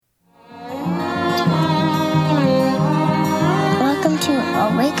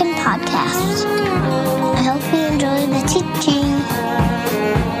Awaken podcast. I hope you enjoy the teaching.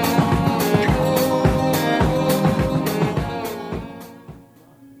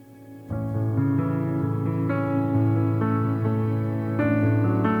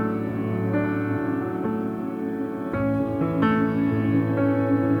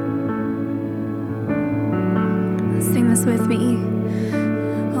 Sing this with me.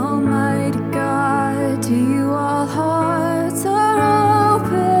 Almighty God, to you all hearts are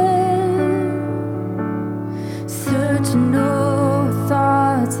open. Search and know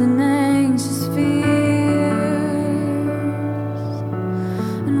thoughts and anxious fears,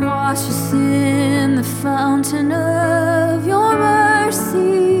 and wash us in the fountain of your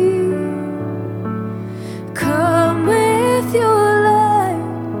mercy. Come with your light.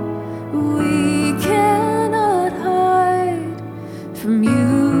 We cannot hide from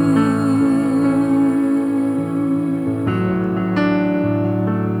you.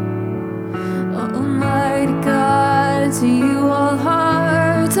 Almighty God, to you all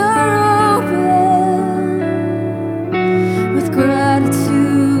hearts are open. With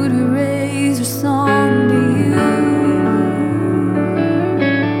gratitude we raise our song to you.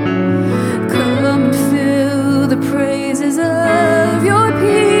 Come and fill the praises of your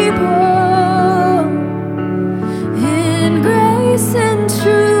people. In grace and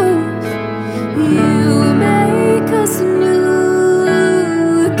truth, you make us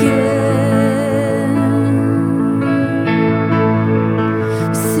new again.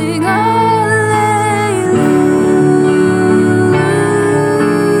 Sing hallelujah,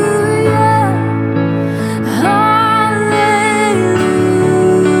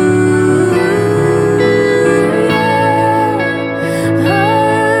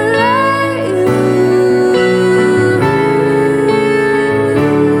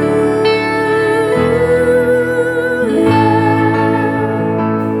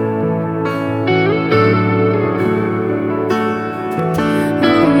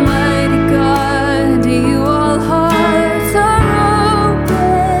 Almighty God, to you all hearts are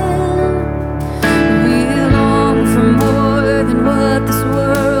open. We long for more than what this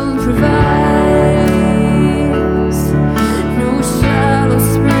world provides. No shallow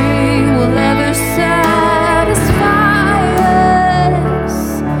spring will ever satisfy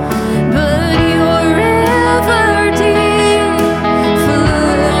us, but your river deep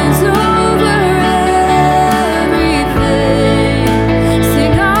floods over everything.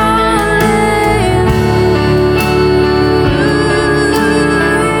 Sing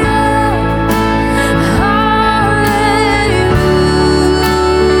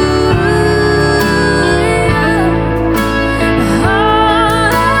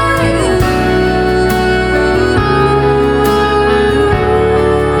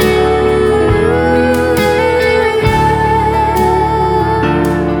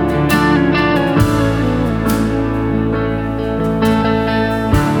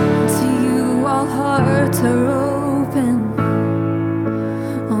to you all hearts are open.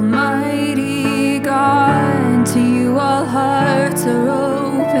 Almighty God, to you all hearts are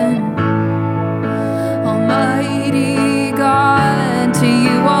open. Almighty God, to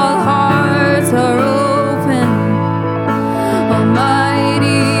you all hearts are open.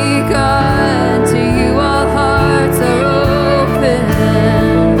 Almighty God, to you all hearts are open.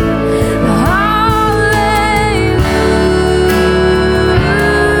 Hallelujah.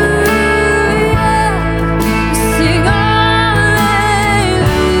 Sing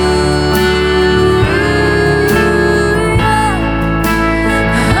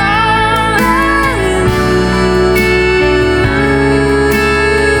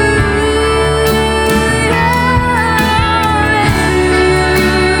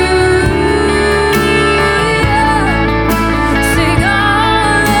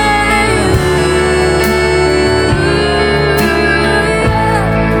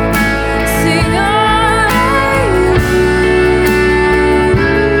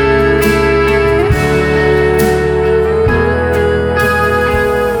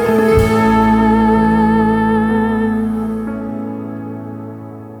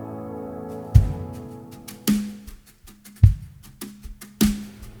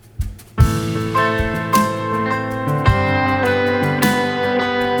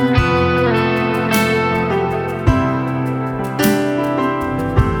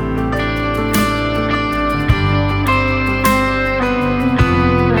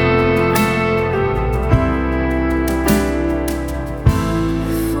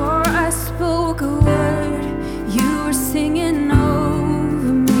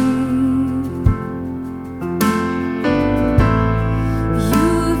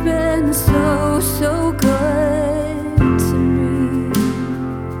so good to me.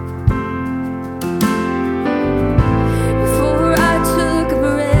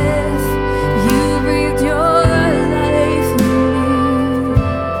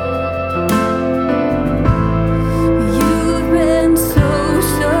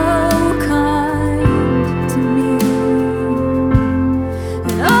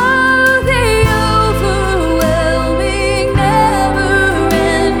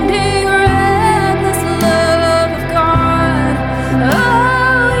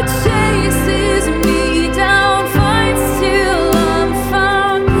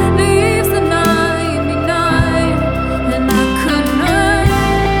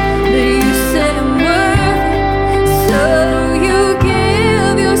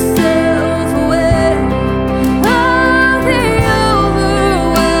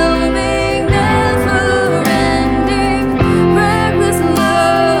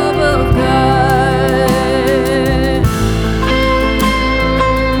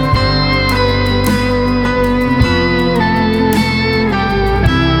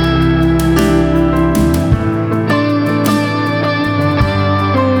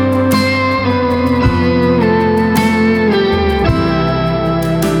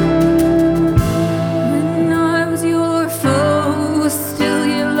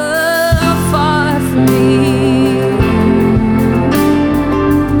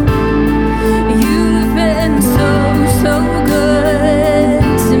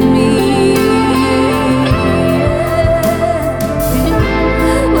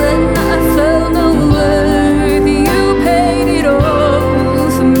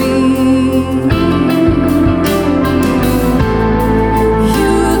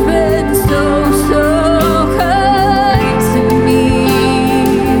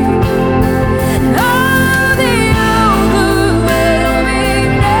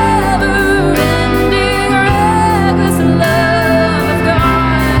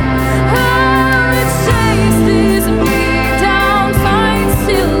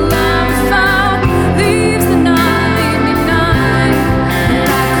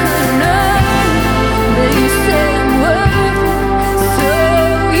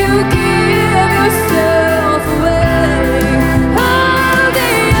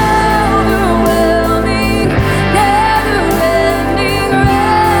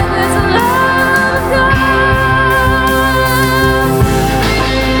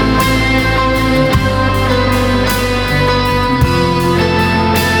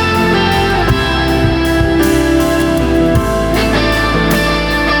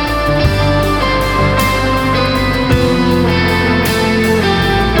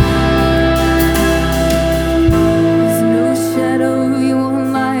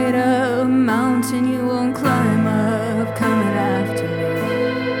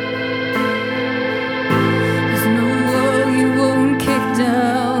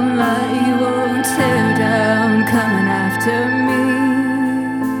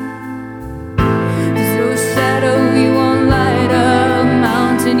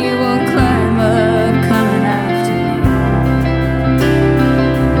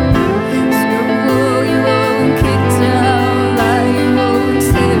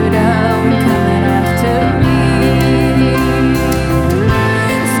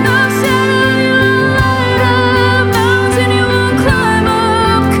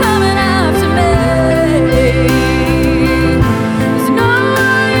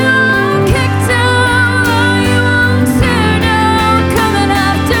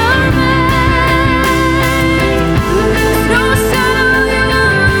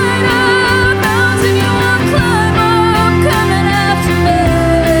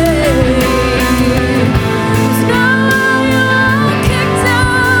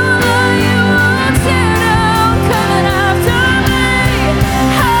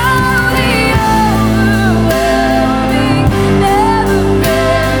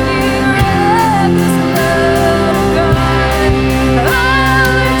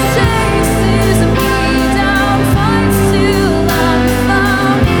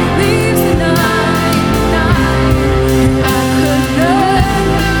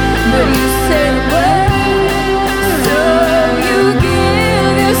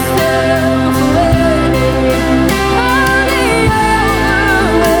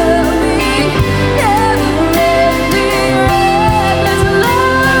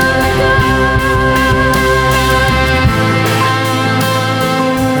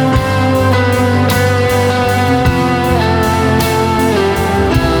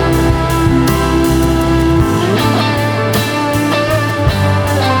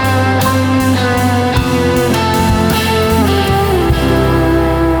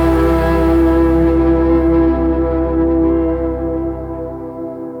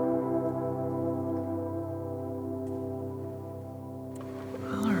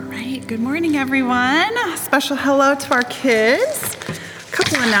 special hello to our kids. A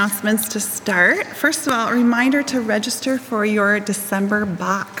couple announcements to start. First of all, a reminder to register for your December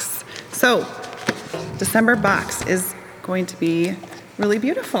box. So, December box is going to be really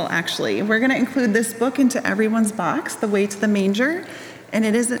beautiful, actually. We're going to include this book into everyone's box, The Way to the Manger, and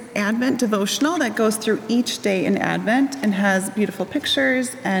it is an Advent devotional that goes through each day in Advent and has beautiful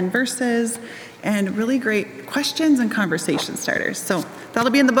pictures and verses and really great questions and conversation starters. So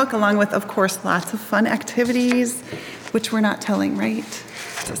that'll be in the book, along with, of course, lots of fun activities, which we're not telling, right?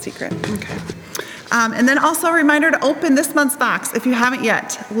 It's a secret. Okay. And then also a reminder to open this month's box if you haven't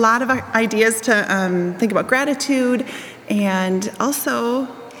yet. A lot of ideas to think about gratitude and also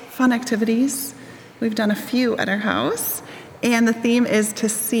fun activities. We've done a few at our house. And the theme is to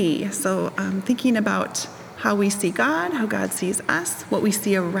see. So thinking about how we see God, how God sees us, what we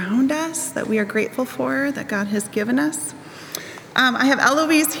see around us that we are grateful for, that God has given us. I have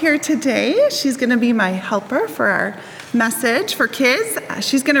Eloise here today. She's going to be my helper for our message for kids.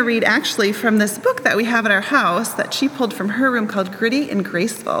 She's going to read actually from this book that we have at our house that she pulled from her room called Gritty and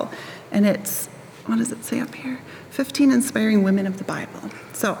Graceful. And it's, what does it say up here? 15 Inspiring Women of the Bible.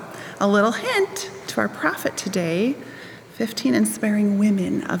 So a little hint to our prophet today, 15 Inspiring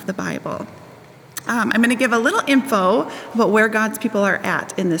Women of the Bible. I'm going to give a little info about where God's people are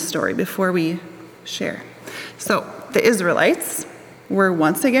at in this story before we share. So the Israelites were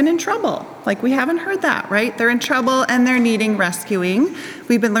once again in trouble. Like, we haven't heard that, right? They're in trouble and they're needing rescuing.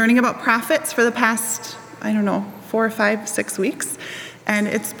 We've been learning about prophets for the past, 4 or 5, 6 weeks. And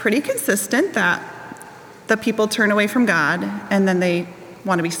it's pretty consistent that the people turn away from God and then they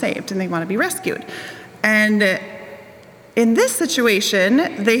want to be saved and they want to be rescued. And in this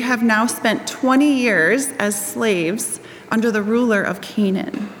situation, they have now spent 20 years as slaves under the ruler of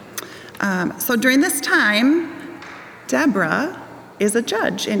Canaan. So during this time, Deborah is a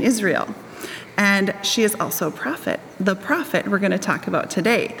judge in Israel, and she is also a prophet, the prophet we're going to talk about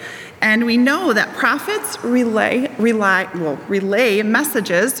today. And we know that prophets relay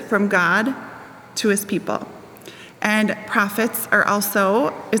messages from God to his people. And prophets are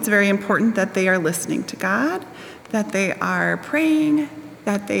also, it's very important that they are listening to God, that they are praying,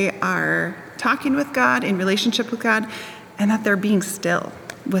 that they are talking with God, in relationship with God, and that they're being still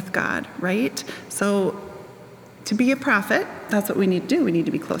with God, right? So to be a prophet, that's what we need to do. We need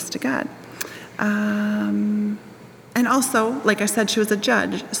to be close to God. And also, like I said, she was a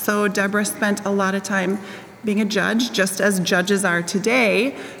judge. So Deborah spent a lot of time being a judge, just as judges are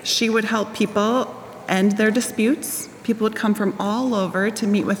today. She would help people end their disputes. People would come from all over to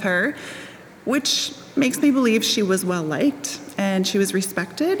meet with her, which makes me believe she was well liked and she was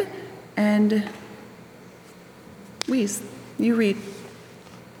respected. And Louise, you read.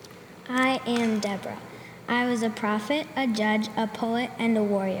 I am Deborah. I was a prophet, a judge, a poet, and a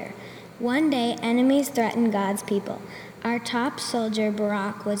warrior. One day, enemies threatened God's people. Our top soldier,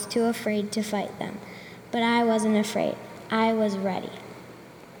 Barak, was too afraid to fight them. But I wasn't afraid. I was ready.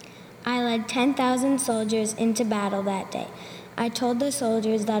 I led 10,000 soldiers into battle that day. I told the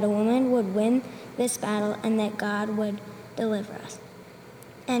soldiers that a woman would win this battle and that God would deliver us.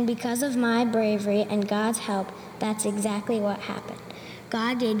 And because of my bravery and God's help, that's exactly what happened.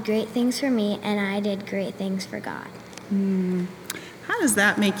 God did great things for me, and I did great things for God. How does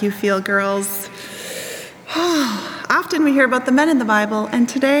that make you feel, girls? Often we hear about the men in the Bible, and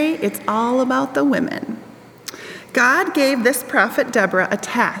today it's all about the women. God gave this prophet Deborah a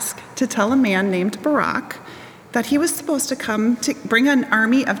task to tell a man named Barak that he was supposed to come to bring an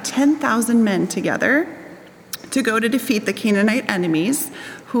army of 10,000 men together to go to defeat the Canaanite enemies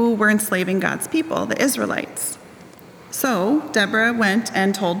who were enslaving God's people, the Israelites. So Deborah went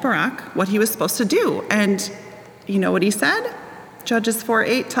and told Barak what he was supposed to do. And you know what he said? Judges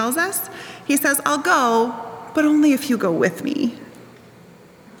 4:8 tells us. He says, I'll go, but only if you go with me.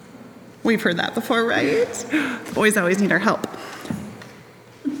 We've heard that before, right? The boys always need our help.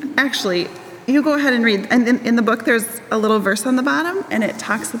 Actually, you go ahead and read. And in the book, there's a little verse on the bottom, and it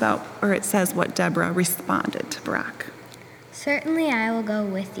talks about, or it says what Deborah responded to Barak. Certainly I will go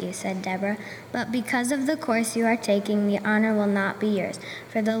with you, said Deborah, but because of the course you are taking, the honor will not be yours,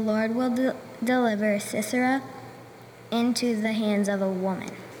 for the Lord will deliver Sisera into the hands of a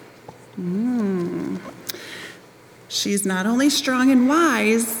woman. She's not only strong and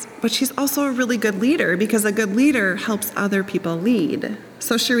wise, but she's also a really good leader, because a good leader helps other people lead.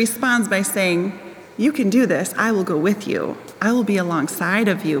 So she responds by saying, you can do this. I will go with you. I will be alongside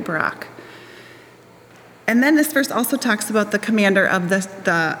of you, Barak. And then this verse also talks about the commander of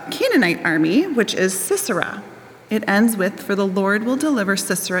the Canaanite army, which is Sisera. It ends with, for the Lord will deliver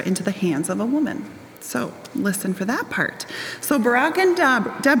Sisera into the hands of a woman. So listen for that part. So Barak and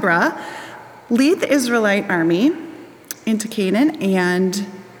Deborah lead the Israelite army into Canaan and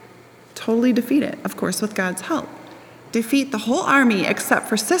totally defeat it, of course, with God's help. Defeat the whole army except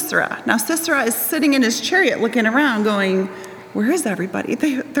for Sisera. Now, Sisera is sitting in his chariot looking around going, where is everybody?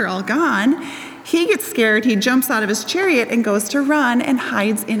 They're all gone. He gets scared. He jumps out of his chariot and goes to run and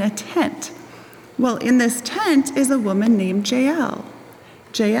hides in a tent. Well, in this tent is a woman named Jael.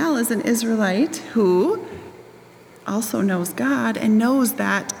 Jael is an Israelite who also knows God and knows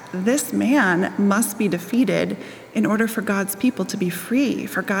that this man must be defeated in order for God's people to be free,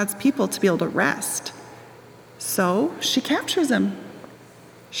 for God's people to be able to rest. So she captures him.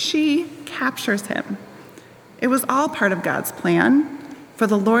 She captures him. It was all part of God's plan, for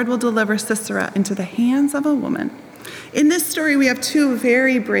the Lord will deliver Sisera into the hands of a woman. In this story, we have two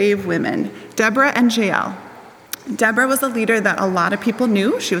very brave women, Deborah and Jael. Deborah was a leader that a lot of people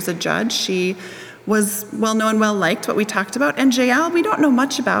knew. She was a judge. She was well-known, well-liked, what we talked about. And Jael, we don't know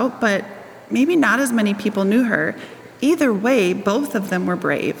much about, but maybe not as many people knew her. Either way, both of them were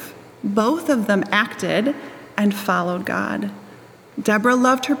brave. Both of them acted and followed God. Deborah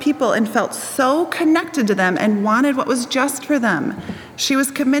loved her people and felt so connected to them and wanted what was just for them. She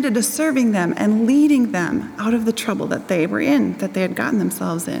was committed to serving them and leading them out of the trouble that they were in, that they had gotten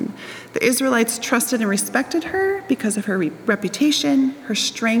themselves in. The Israelites trusted and respected her because of her reputation, her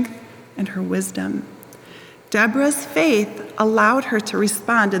strength, and her wisdom. Deborah's faith allowed her to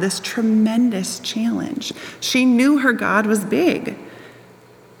respond to this tremendous challenge. She knew her God was big.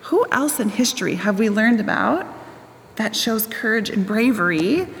 Who else in history have we learned about that shows courage and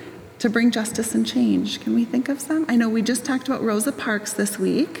bravery to bring justice and change? Can we think of some? I know we just talked about Rosa Parks this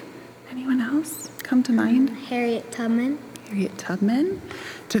week. Anyone else come to mind? Harriet Tubman. Harriet Tubman.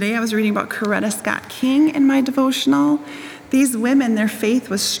 Today I was reading about Coretta Scott King in my devotional. These women, their faith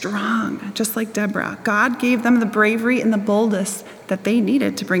was strong, just like Deborah. God gave them the bravery and the boldness that they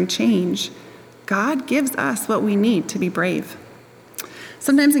needed to bring change. God gives us what we need to be brave.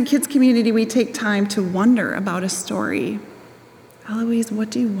 Sometimes in kids' community, we take time to wonder about a story. Eloise, what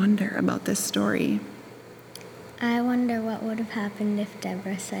do you wonder about this story? I wonder what would have happened if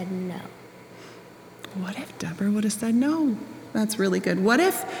Deborah said no. What if Deborah would have said no? That's really good. What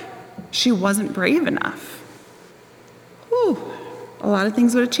if she wasn't brave enough? Whew, a lot of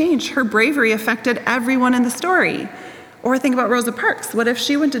things would have changed. Her bravery affected everyone in the story. Or think about Rosa Parks. What if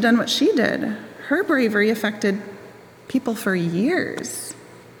she wouldn't have done what she did? Her bravery affected people for years.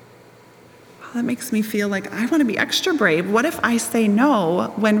 Well, that makes me feel like I want to be extra brave. What if I say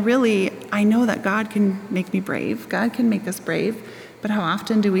no when really I know that God can make me brave? God can make us brave. But how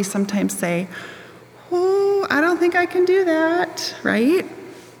often do we sometimes say, oh, I don't think I can do that, right?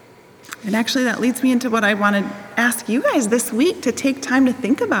 And actually that leads me into what I want to ask you guys this week to take time to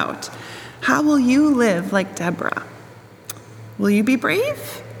think about. How will you live like Deborah? Will you be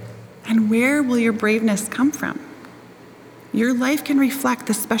brave? And where will your braveness come from? Your life can reflect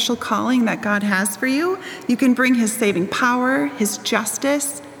the special calling that God has for you. You can bring His saving power, His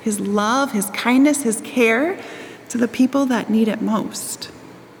justice, His love, His kindness, His care to the people that need it most.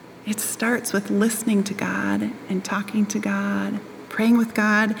 It starts with listening to God and talking to God, praying with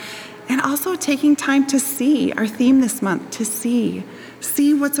God, and also taking time to see, our theme this month, to see.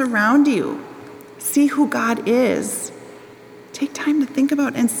 See what's around you. See who God is. Take time to think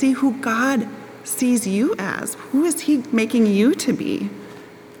about and see who God sees you as. Who is He making you to be?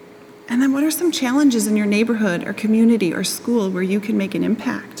 And then what are some challenges in your neighborhood or community or school where you can make an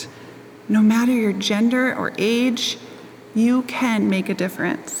impact? No matter your gender or age, you can make a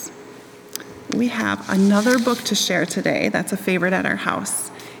difference. We have another book to share today that's a favorite at our house.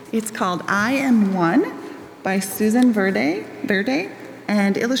 It's called I Am One by Susan Verde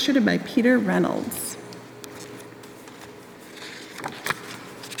and illustrated by Peter Reynolds.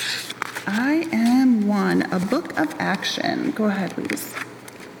 I Am One, a book of action. Go ahead, Lise.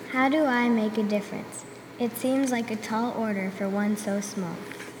 How do I make a difference? It seems like a tall order for one so small.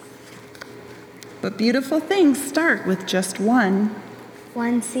 But beautiful things start with just one.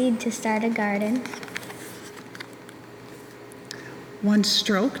 One seed to start a garden. One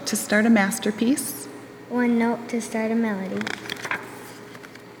stroke to start a masterpiece. One note to start a melody.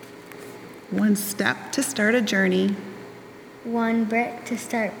 One step to start a journey. One brick to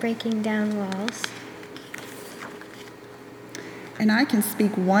start breaking down walls. And I can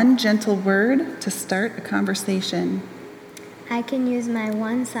speak one gentle word to start a conversation. I can use my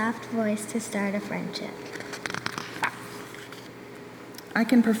one soft voice to start a friendship. I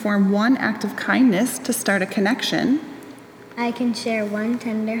can perform one act of kindness to start a connection. I can share one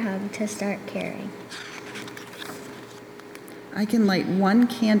tender hug to start caring. I can light one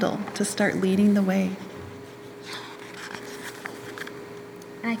candle to start leading the way.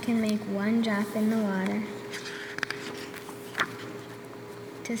 I can make one drop in the water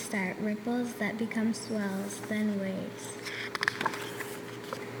to start ripples that become swells, then waves.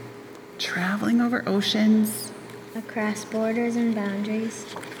 Traveling over oceans, Across borders and boundaries,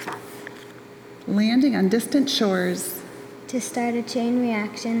 landing on distant shores, to start a chain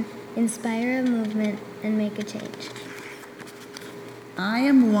reaction, inspire a movement, and make a change. I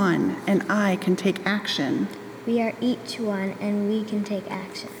am one and I can take action. We are each one and we can take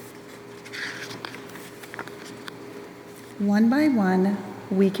action. One by one,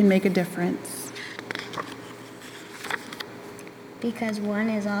 we can make a difference. Because one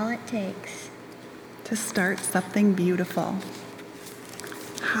is all it takes. To start something beautiful.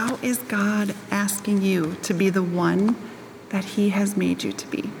 How is God asking you to be the one that He has made you to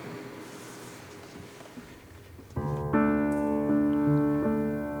be?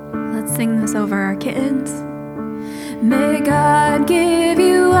 Let's sing this over our kids. May God give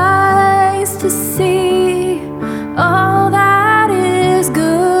you eyes to see all that is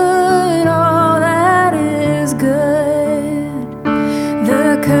good, all that is good.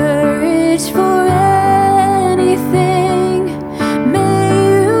 The courage for anything.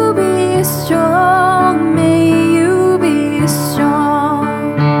 May you be strong, may you be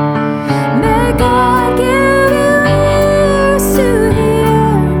strong. May God give you ears to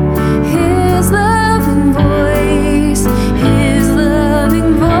hear His loving voice, His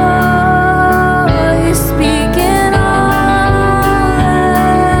loving voice speaking all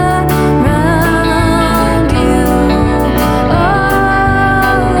around you,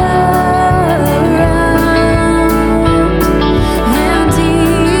 all around, and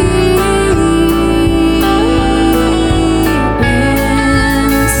deep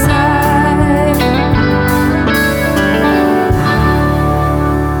inside.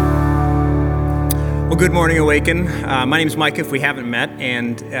 Well, good morning, Awaken. My name is Micah, if we haven't met,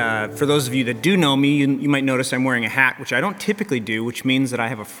 and for those of you that do know me, you might notice I'm wearing a hat, which I don't typically do, which means that I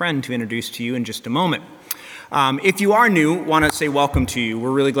have a friend to introduce to you in just a moment. If you are new, want to say welcome to you.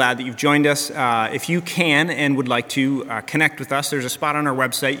 We're really glad that you've joined us. If you can and would like to connect with us, there's a spot on our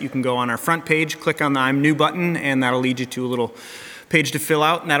website. You can go on our front page, click on the I'm New button, and that'll lead you to a little page to fill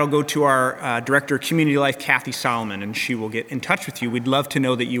out, and that'll go to our Director of Community Life, Kathy Solomon, and she will get in touch with you. We'd love to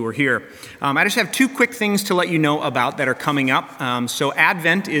know that you were here. I just have two quick things to let you know about that are coming up. So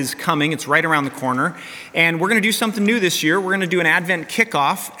Advent is coming. It's right around the corner, and we're going to do something new this year. We're going to do an Advent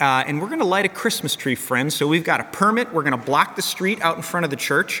kickoff, and we're going to light a Christmas tree, friends. So we've got a permit. We're going to block the street out in front of the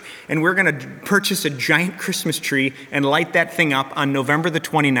church, and we're going to purchase a giant Christmas tree and light that thing up on November the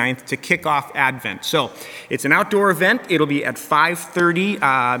 29th to kick off Advent. So it's an outdoor event. It'll be at 5:30,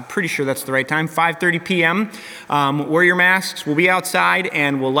 pretty sure that's the right time, 5:30 p.m. Wear your masks, we'll be outside,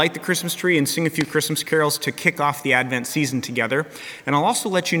 and we'll light the Christmas tree and sing a few Christmas carols to kick off the Advent season together. And I'll also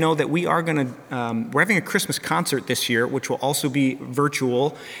let you know that we're having a Christmas concert this year, which will also be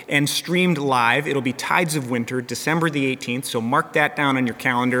virtual and streamed live. It'll be Tides of Winter, December the 18th, so mark that down on your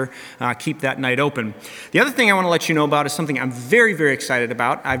calendar, keep that night open. The other thing I want to let you know about is something I'm very, very excited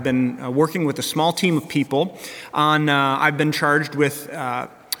about. I've been working with a small team of people on, I've been charged with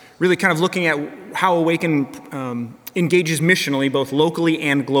really kind of looking at how Awaken engages missionally, both locally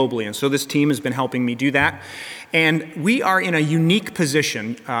and globally. And so this team has been helping me do that. And we are in a unique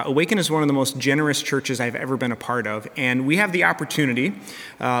position. Awaken is one of the most generous churches I've ever been a part of. And we have the opportunity,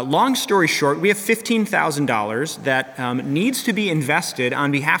 long story short, we have $15,000 that needs to be invested on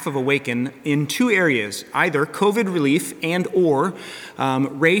behalf of Awaken in two areas, either COVID relief and or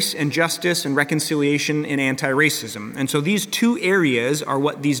race and justice and reconciliation and anti-racism. And so these two areas are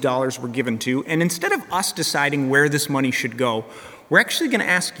what these dollars were given to. And instead of us deciding where this money should go, we're actually going to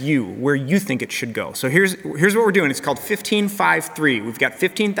ask you where you think it should go. So here's what we're doing. It's called 1553. We've got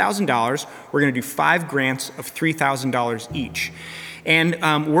 $15,000. We're going to do 5 grants of $3,000 each. And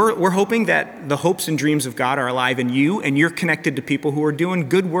we're hoping that the hopes and dreams of God are alive in you, and you're connected to people who are doing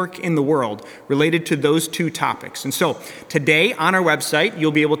good work in the world related to those two topics. And so today on our website,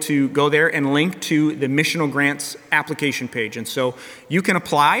 you'll be able to go there and link to the missional grants application page. And so you can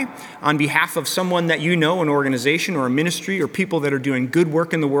apply on behalf of someone that you know, an organization or a ministry or people that are doing good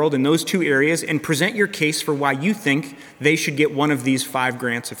work in the world in those two areas, and present your case for why you think they should get one of these 5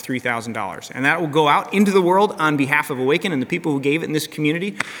 grants of $3,000. And that will go out into the world on behalf of Awaken and the people who gave it in this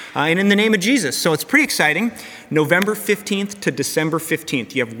community, and in the name of Jesus. So it's pretty exciting. November 15th to December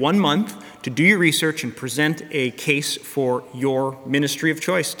 15th. You have 1 month to do your research and present a case for your ministry of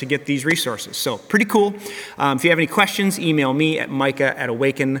choice to get these resources. So pretty cool. If you have any questions, email me at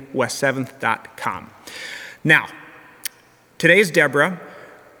micah@awakenwest7th.com. Now, today is Deborah,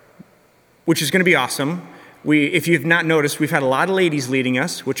 which is going to be awesome. If you've not noticed, we've had a lot of ladies leading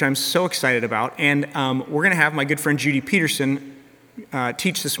us, which I'm so excited about. And we're going to have my good friend Judy Peterson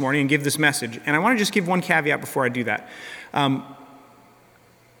teach this morning and give this message. And I want to just give one caveat before I do that.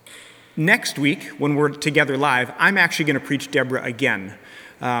 Next week, when we're together live, I'm actually going to preach Deborah again.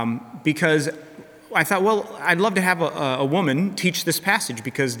 Because I thought, well, I'd love to have a woman teach this passage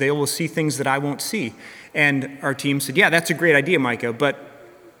because they will see things that I won't see. And our team said, yeah, that's a great idea, Micah, but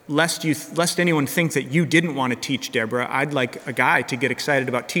lest anyone think that you didn't want to teach Deborah, I'd like a guy to get excited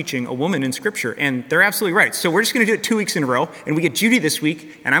about teaching a woman in Scripture. And they're absolutely right. So we're just going to do it 2 weeks in a row, and we get Judy this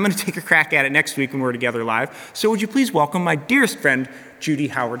week, and I'm going to take a crack at it next week when we're together live. So would you please welcome my dearest friend, Judy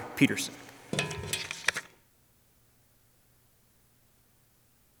Howard Peterson.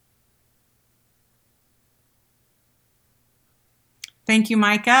 Thank you,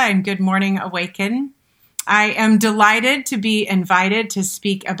 Micah, and good morning, Awaken. I am delighted to be invited to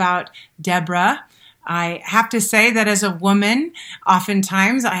speak about Deborah. I have to say that as a woman,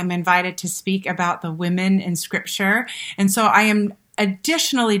 oftentimes I'm invited to speak about the women in Scripture. And so I am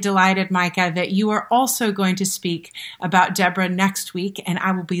additionally delighted, Micah, that you are also going to speak about Deborah next week, and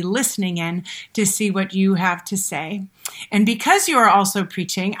I will be listening in to see what you have to say. And because you are also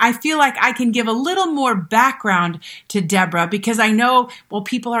preaching, I feel like I can give a little more background to Deborah because I know, well,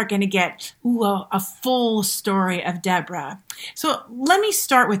 people are going to get a full story of Deborah. So let me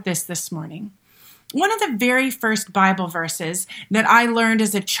start with this morning. One of the very first Bible verses that I learned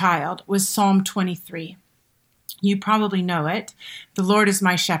as a child was Psalm 23. You probably know it. The Lord is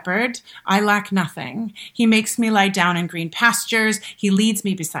my shepherd. I lack nothing. He makes me lie down in green pastures. He leads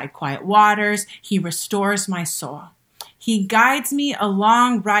me beside quiet waters. He restores my soul. He guides me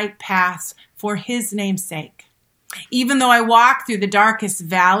along right paths for his name's sake. Even though I walk through the darkest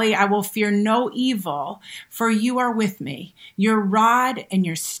valley, I will fear no evil, for you are with me. Your rod and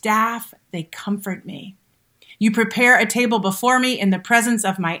your staff, they comfort me. You prepare a table before me in the presence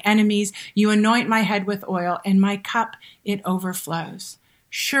of my enemies. You anoint my head with oil, and my cup, it overflows.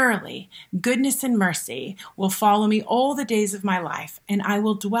 Surely, goodness and mercy will follow me all the days of my life, and I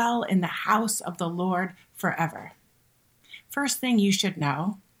will dwell in the house of the Lord forever. First thing you should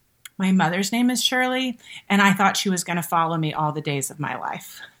know, my mother's name is Shirley, and I thought she was going to follow me all the days of my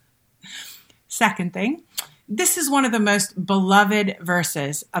life. Second thing, this is one of the most beloved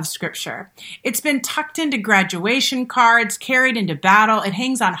verses of Scripture. It's been tucked into graduation cards, carried into battle. It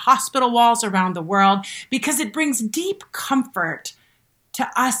hangs on hospital walls around the world because it brings deep comfort to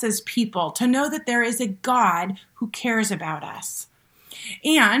us as people to know that there is a God who cares about us.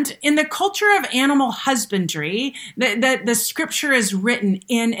 And in the culture of animal husbandry that the Scripture is written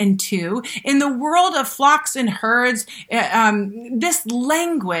in and to, in the world of flocks and herds, this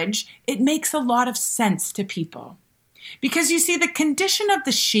language, it makes a lot of sense to people. Because you see, the condition of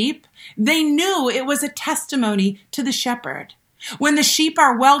the sheep, they knew it was a testimony to the shepherd. When the sheep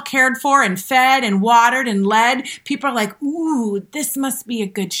are well cared for and fed and watered and led, people are like, ooh, this must be a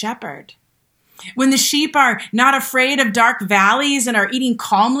good shepherd. When the sheep are not afraid of dark valleys and are eating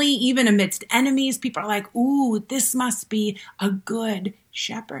calmly even amidst enemies, people are like, ooh, this must be a good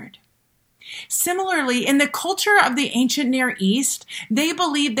shepherd. Similarly, in the culture of the ancient Near East, they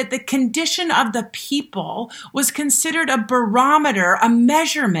believed that the condition of the people was considered a barometer, a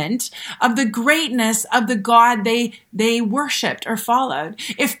measurement of the greatness of the God they worshipped or followed.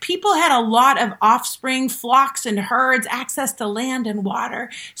 If people had a lot of offspring, flocks and herds, access to land and water,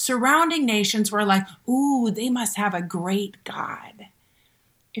 surrounding nations were like, ooh, they must have a great God.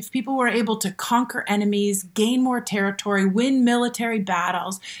 If people were able to conquer enemies, gain more territory, win military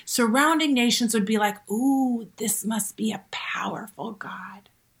battles, surrounding nations would be like, ooh, this must be a powerful God.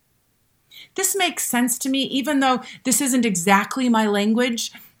 This makes sense to me, even though this isn't exactly my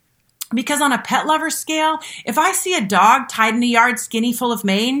language, because on a pet lover scale, if I see a dog tied in a yard skinny full of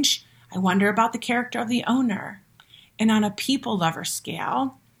mange, I wonder about the character of the owner. And on a people lover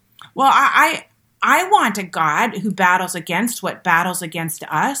scale, well, I want a God who battles against what battles against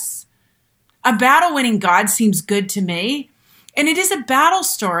us. A battle-winning God seems good to me. And it is a battle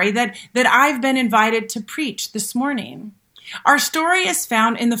story that I've been invited to preach this morning. Our story is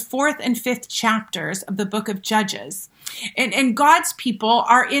found in the 4th and 5th chapters of the book of Judges. And God's people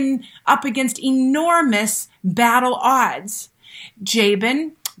are up against enormous battle odds.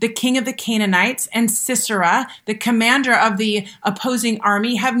 Jabin, the king of the Canaanites, and Sisera, the commander of the opposing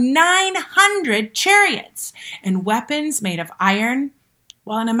army, have 900 chariots and weapons made of iron,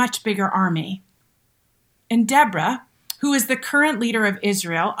 while in a much bigger army. And Deborah, who is the current leader of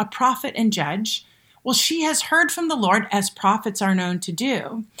Israel, a prophet and judge, Well, she has heard from the Lord, as prophets are known to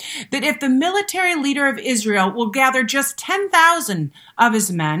do, that if the military leader of Israel will gather just 10,000 of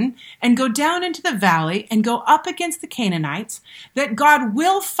his men and go down into the valley and go up against the Canaanites, that God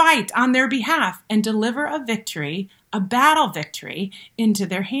will fight on their behalf and deliver a victory, a battle victory, into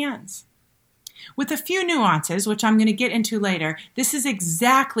their hands. With a few nuances, which I'm going to get into later, this is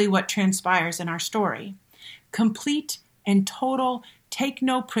exactly what transpires in our story. Complete and total, take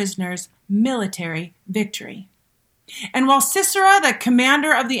no prisoners, military victory. And while Sisera, the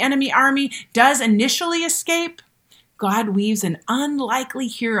commander of the enemy army, does initially escape, God weaves an unlikely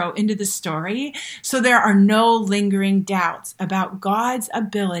hero into the story, so there are no lingering doubts about God's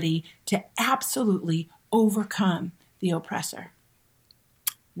ability to absolutely overcome the oppressor.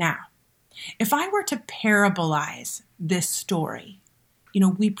 Now, if I were to parabolize this story,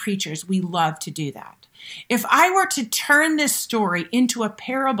 we preachers, we love to do that. If I were to turn this story into a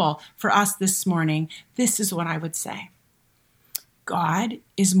parable for us this morning, this is what I would say. God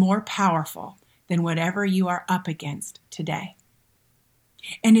is more powerful than whatever you are up against today.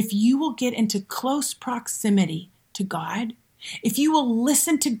 And if you will get into close proximity to God, if you will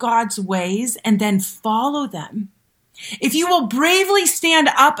listen to God's ways and then follow them, if you will bravely stand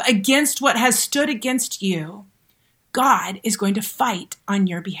up against what has stood against you, God is going to fight on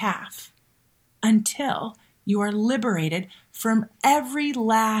your behalf until you are liberated from every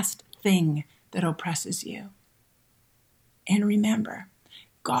last thing that oppresses you. And remember,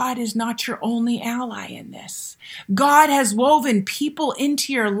 God is not your only ally in this. God has woven people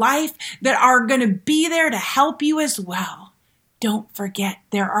into your life that are going to be there to help you as well. Don't forget,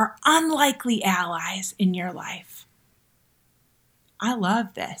 there are unlikely allies in your life. I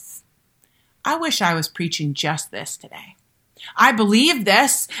love this. I wish I was preaching just this today. I believe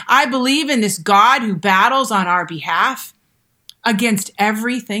this. I believe in this God who battles on our behalf against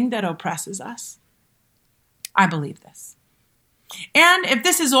everything that oppresses us. I believe this. And if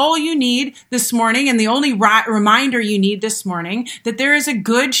this is all you need this morning, and the only reminder you need this morning, that there is a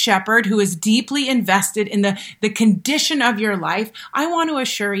good shepherd who is deeply invested in the condition of your life, I want to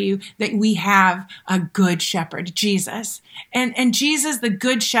assure you that we have a good shepherd, Jesus. And Jesus, the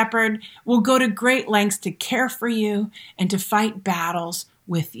good shepherd, will go to great lengths to care for you and to fight battles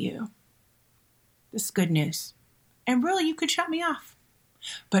with you. This is good news. And really, you could shut me off.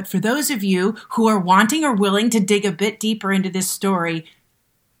 But for those of you who are wanting or willing to dig a bit deeper into this story,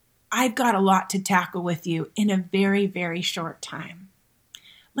 I've got a lot to tackle with you in a very, very short time.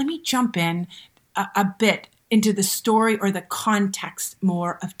 Let me jump in a bit into the story or the context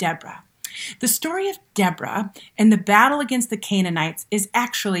more of Deborah. The story of Deborah and the battle against the Canaanites is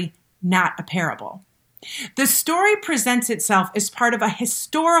actually not a parable. The story presents itself as part of a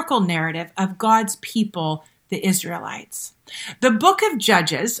historical narrative of God's people, the Israelites. The book of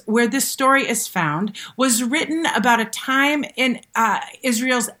Judges, where this story is found, was written about a time in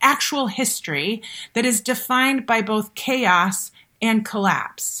Israel's actual history that is defined by both chaos and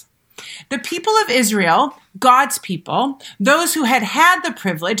collapse. The people of Israel, God's people, those who had had the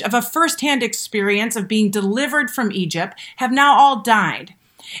privilege of a firsthand experience of being delivered from Egypt, have now all died.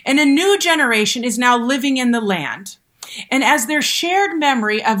 And a new generation is now living in the land. And as their shared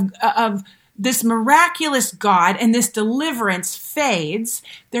memory of this miraculous God and this deliverance fades,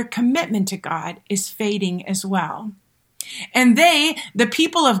 their commitment to God is fading as well. And they, the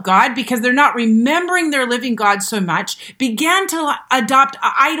people of God, because they're not remembering their living God so much, began to adopt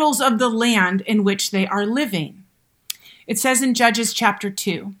idols of the land in which they are living. It says in Judges chapter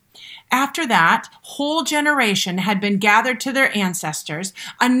 2, after that whole generation had been gathered to their ancestors,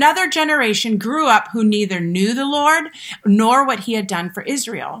 another generation grew up who neither knew the Lord nor what he had done for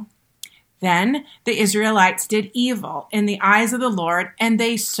Israel. Then the Israelites did evil in the eyes of the Lord, and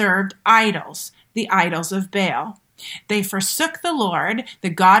they served idols, the idols of Baal. They forsook the Lord, the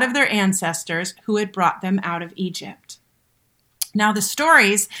God of their ancestors, who had brought them out of Egypt. Now, the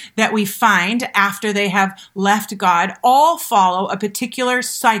stories that we find after they have left God all follow a particular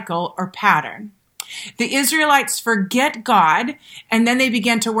cycle or pattern. The Israelites forget God, and then they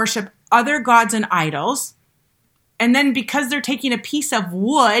begin to worship other gods and idols. And then because they're taking a piece of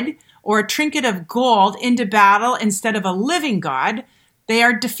wood or a trinket of gold into battle instead of a living God, they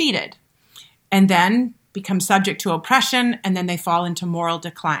are defeated and then become subject to oppression, and then they fall into moral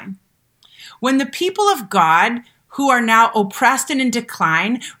decline. When the people of God, who are now oppressed and in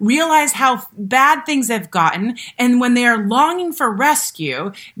decline, realize how bad things have gotten, and when they are longing for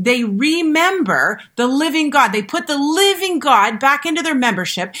rescue, they remember the living God. They put the living God back into their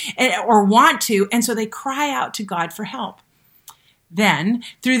membership, or want to, and so they cry out to God for help. Then,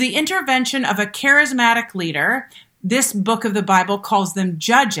 through the intervention of a charismatic leader, this book of the Bible calls them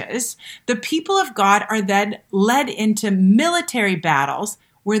judges, the people of God are then led into military battles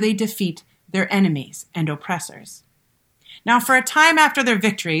where they defeat their enemies and oppressors. Now, for a time after their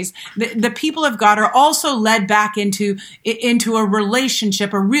victories, the people of God are also led back into a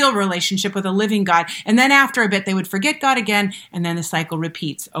relationship, a real relationship with a living God. And then after a bit, they would forget God again, and then the cycle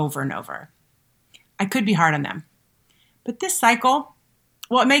repeats over and over. I could be hard on them. But this cycle,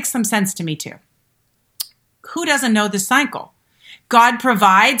 well, it makes some sense to me too. Who doesn't know this cycle? God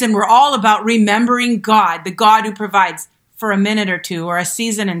provides, and we're all about remembering God, the God who provides for a minute or two or a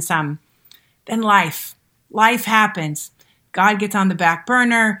season in some. Then life happens. God gets on the back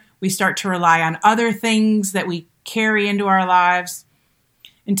burner. We start to rely on other things that we carry into our lives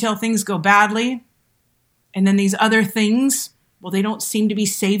until things go badly. And then these other things, well, they don't seem to be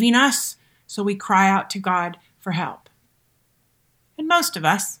saving us. So we cry out to God for help. And most of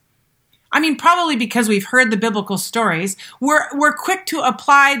us, probably because we've heard the biblical stories, we're quick to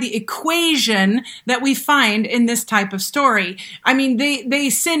apply the equation that we find in this type of story. They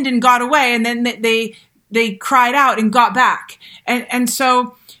sinned and got away, and then they cried out and got back. And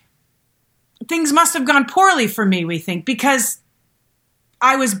so things must have gone poorly for me, we think, because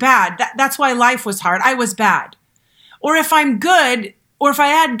I was bad. That's why life was hard. I was bad. Or if I'm good, or if I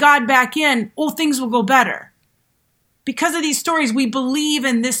add God back in, things will go better. Because of these stories, we believe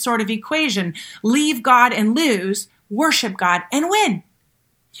in this sort of equation. Leave God and lose, worship God and win.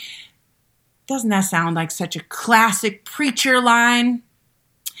 Doesn't that sound like such a classic preacher line?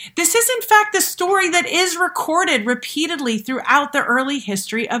 This is, in fact, the story that is recorded repeatedly throughout the early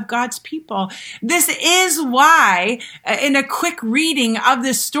history of God's people. This is why, in a quick reading of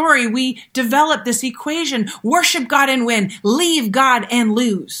this story, we develop this equation. Worship God and win. Leave God and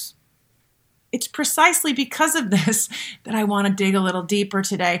lose. It's precisely because of this that I want to dig a little deeper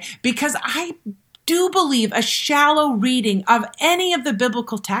today, because I do believe a shallow reading of any of the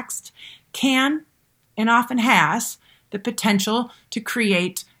biblical text can, and often has, the potential to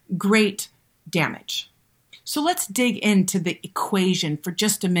create great damage. So let's dig into the equation for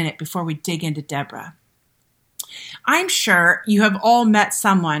just a minute before we dig into Deborah. I'm sure you have all met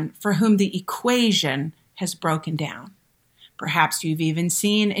someone for whom the equation has broken down. Perhaps you've even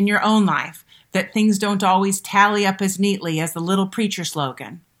seen in your own life that things don't always tally up as neatly as the little preacher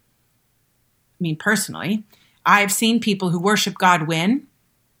slogan. Personally, I've seen people who worship God win,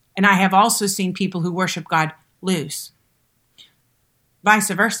 and I have also seen people who worship God lose. Vice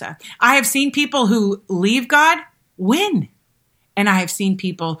versa. I have seen people who leave God win, and I have seen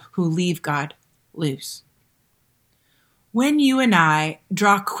people who leave God lose. When you and I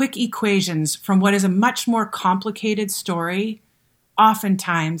draw quick equations from what is a much more complicated story,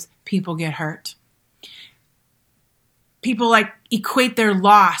 oftentimes people get hurt. People equate their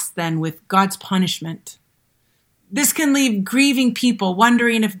loss then with God's punishment. This can leave grieving people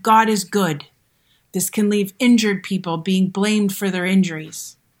wondering if God is good. This can leave injured people being blamed for their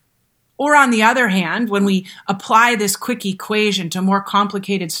injuries. Or on the other hand, when we apply this quick equation to more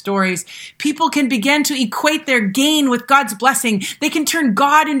complicated stories, people can begin to equate their gain with God's blessing. They can turn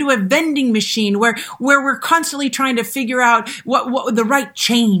God into a vending machine where we're constantly trying to figure out what the right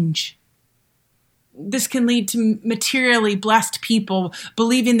change. This can lead to materially blessed people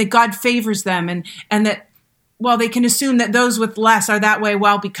believing that God favors them and that, they can assume that those with less are that way,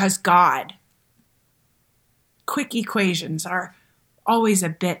 because God. Quick equations are always a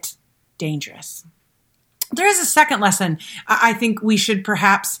bit dangerous. There is a second lesson I think we should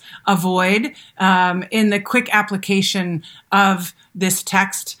perhaps avoid in the quick application of this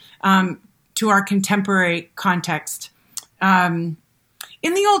text to our contemporary context. In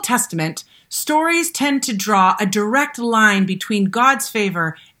the Old Testament, stories tend to draw a direct line between God's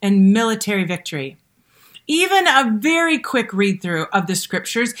favor and military victory. Even a very quick read-through of the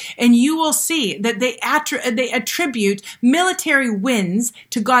scriptures, and you will see that they attribute military wins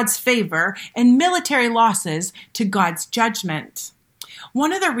to God's favor and military losses to God's judgment.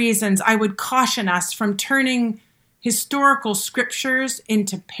 One of the reasons I would caution us from turning historical scriptures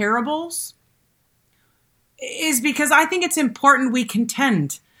into parables is because I think it's important we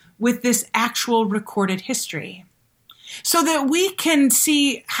contend with this actual recorded history so that we can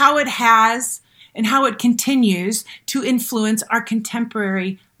see how it has and how it continues to influence our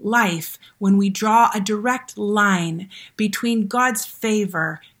contemporary life when we draw a direct line between God's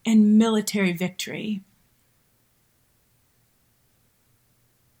favor and military victory.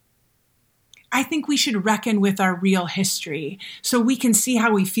 I think we should reckon with our real history so we can see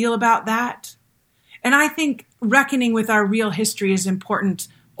how we feel about that. And I think reckoning with our real history is important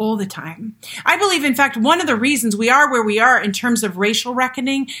all the time. I believe, in fact, one of the reasons we are where we are in terms of racial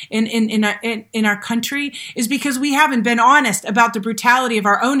reckoning in our country is because we haven't been honest about the brutality of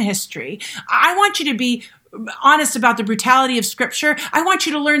our own history. I want you to be honest about the brutality of Scripture. I want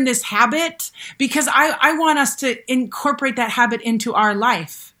you to learn this habit because I want us to incorporate that habit into our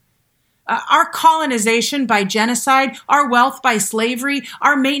life. Our colonization by genocide, our wealth by slavery,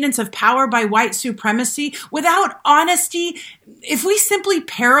 our maintenance of power by white supremacy, without honesty, if we simply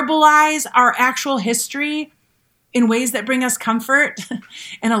parabolize our actual history in ways that bring us comfort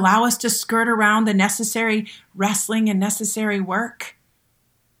and allow us to skirt around the necessary wrestling and necessary work,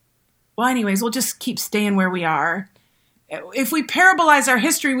 well, anyways, we'll just keep staying where we are. If we parabolize our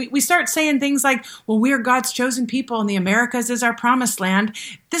history, we start saying things like, well, we are God's chosen people and the Americas is our promised land.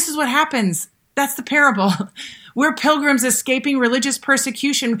 This is what happens. That's the parable. We're pilgrims escaping religious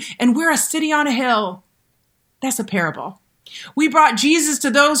persecution and we're a city on a hill. That's a parable. We brought Jesus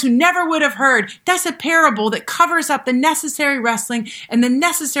to those who never would have heard. That's a parable that covers up the necessary wrestling and the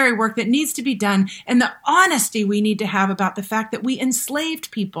necessary work that needs to be done and the honesty we need to have about the fact that we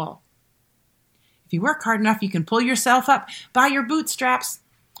enslaved people. If you work hard enough, you can pull yourself up by your bootstraps.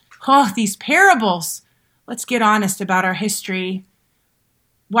 Oh, these parables. Let's get honest about our history.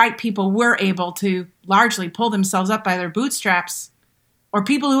 White people were able to largely pull themselves up by their bootstraps, or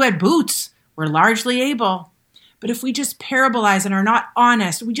people who had boots were largely able. But if we just parabolize and are not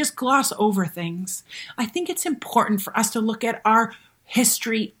honest, we just gloss over things. I think it's important for us to look at our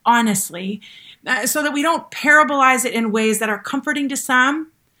history honestly so that we don't parabolize it in ways that are comforting to some,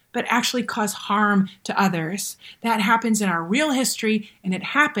 but actually cause harm to others. That happens in our real history, and it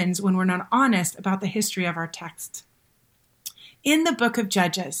happens when we're not honest about the history of our text. In the book of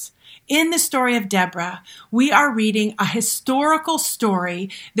Judges, in the story of Deborah, we are reading a historical story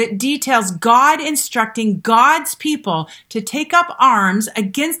that details God instructing God's people to take up arms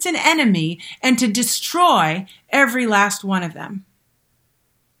against an enemy and to destroy every last one of them.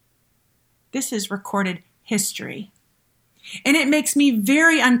 This is recorded history. And it makes me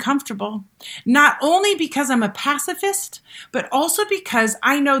very uncomfortable, not only because I'm a pacifist, but also because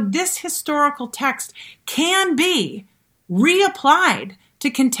I know this historical text can be reapplied to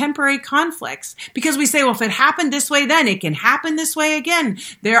contemporary conflicts. Because we say, well, if it happened this way, then it can happen this way again.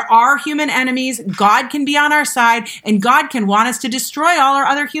 There are human enemies. God can be on our side, and God can want us to destroy all our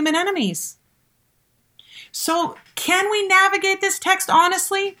other human enemies. So can we navigate this text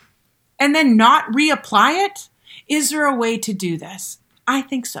honestly and then not reapply it? Is there a way to do this? I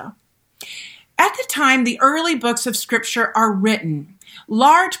think so. At the time the early books of Scripture are written,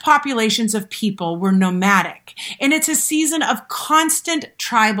 large populations of people were nomadic, and it's a season of constant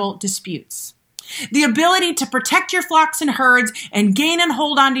tribal disputes. The ability to protect your flocks and herds and gain and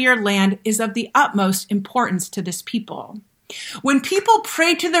hold onto your land is of the utmost importance to this people. When people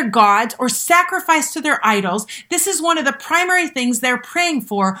pray to their gods or sacrifice to their idols, this is one of the primary things they're praying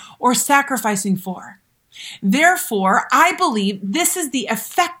for or sacrificing for. Therefore, I believe this is the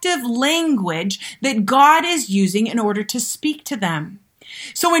effective language that God is using in order to speak to them.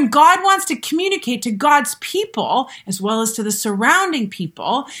 So when God wants to communicate to God's people, as well as to the surrounding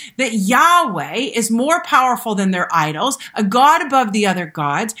people, that Yahweh is more powerful than their idols, a God above the other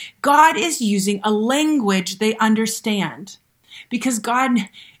gods, God is using a language they understand. Because God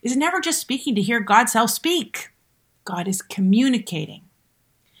is never just speaking to hear God self speak. God is communicating.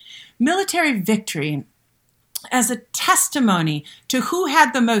 Military victory as a testimony to who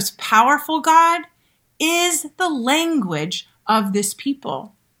had the most powerful God is the language of this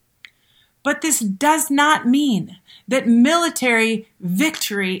people. But this does not mean that military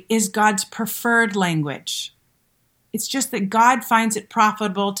victory is God's preferred language. It's just that God finds it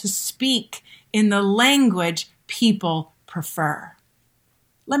profitable to speak in the language people prefer.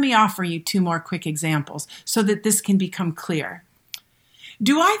 Let me offer you two more quick examples so that this can become clear.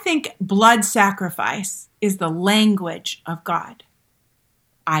 Do I think blood sacrifice is the language of God?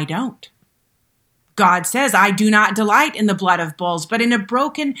 I don't. God says, I do not delight in the blood of bulls, but in a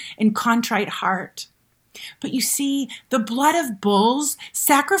broken and contrite heart. But you see, the blood of bulls,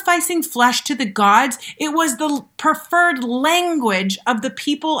 sacrificing flesh to the gods, it was the preferred language of the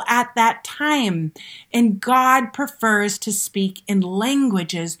people at that time. And God prefers to speak in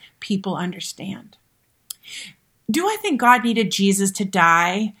languages people understand. Do I think God needed Jesus to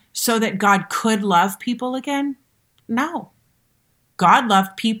die so that God could love people again? No. God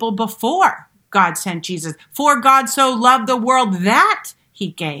loved people before God sent Jesus. For God so loved the world that he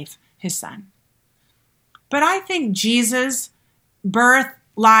gave his son. But I think Jesus' birth,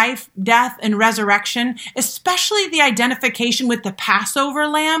 life, death, and resurrection, especially the identification with the Passover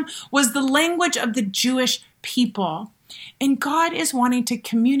lamb, was the language of the Jewish people. And God is wanting to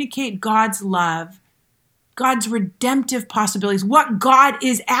communicate God's love, God's redemptive possibilities, what God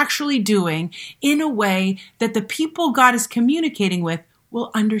is actually doing in a way that the people God is communicating with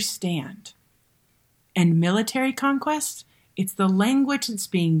will understand. And military conquest, it's the language that's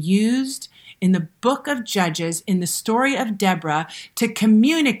being used in the book of Judges, in the story of Deborah, to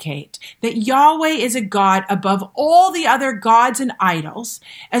communicate that Yahweh is a God above all the other gods and idols,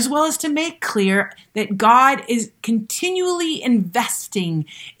 as well as to make clear that God is continually investing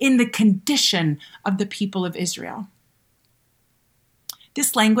in the condition of the people of Israel.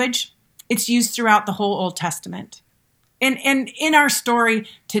 This language, it's used throughout the whole Old Testament. And in our story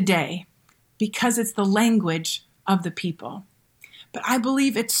today, because it's the language of the people. But I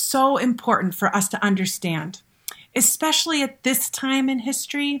believe it's so important for us to understand, especially at this time in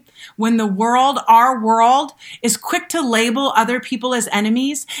history, when the world, our world, is quick to label other people as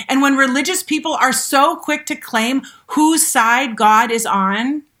enemies, and when religious people are so quick to claim whose side God is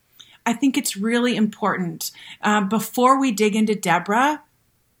on. I think it's really important, before we dig into Deborah,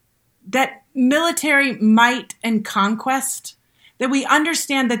 that military might and conquest, that we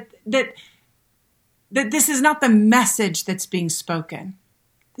understand that this is not the message that's being spoken.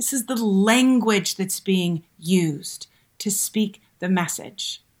 This is the language that's being used to speak the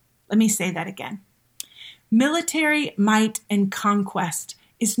message. Let me say that again. Military might and conquest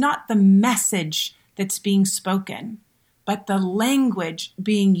is not the message that's being spoken, but the language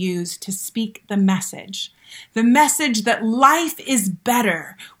being used to speak the message. The message that life is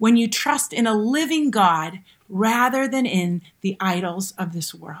better when you trust in a living God rather than in the idols of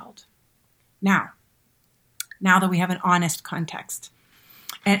this world. Now that we have an honest context,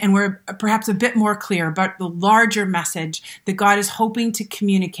 and we're perhaps a bit more clear about the larger message that God is hoping to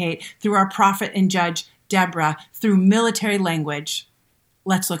communicate through our prophet and judge, Deborah, through military language,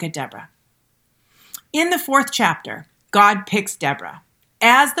 let's look at Deborah. In the 4th chapter, God picks Deborah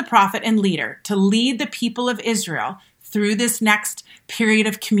as the prophet and leader to lead the people of Israel through this next period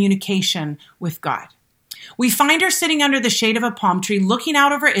of communication with God. We find her sitting under the shade of a palm tree, looking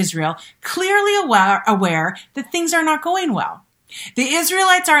out over Israel, clearly aware that things are not going well. The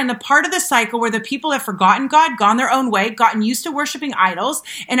Israelites are in the part of the cycle where the people have forgotten God, gone their own way, gotten used to worshiping idols,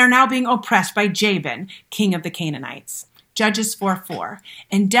 and are now being oppressed by Jabin, king of the Canaanites. Judges 4:4.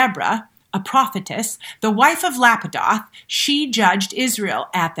 And Deborah, a prophetess, the wife of Lapidoth, she judged Israel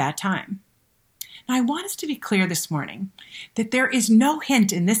at that time. Now, I want us to be clear this morning that there is no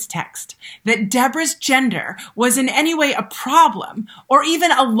hint in this text that Deborah's gender was in any way a problem or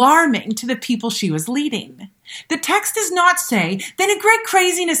even alarming to the people she was leading. The text does not say, then a great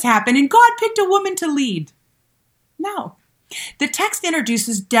craziness happened and God picked a woman to lead. No. The text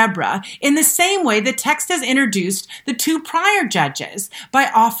introduces Deborah in the same way the text has introduced the 2 prior judges, by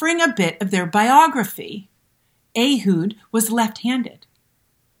offering a bit of their biography. Ehud was left-handed.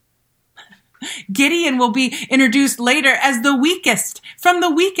 Gideon will be introduced later as the weakest, from the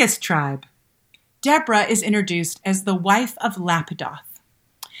weakest tribe. Deborah is introduced as the wife of Lapidoth.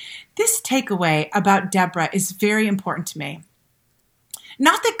 This takeaway about Deborah is very important to me.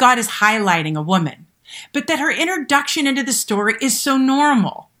 Not that God is highlighting a woman, but that her introduction into the story is so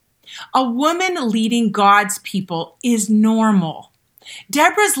normal. A woman leading God's people is normal.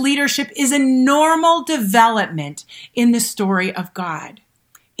 Deborah's leadership is a normal development in the story of God.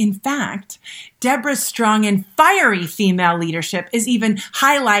 In fact, Deborah's strong and fiery female leadership is even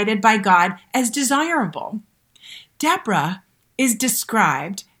highlighted by God as desirable. Deborah is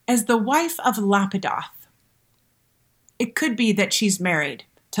described as the wife of Lapidoth. It could be that she's married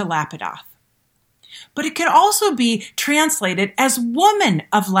to Lapidoth, but it could also be translated as woman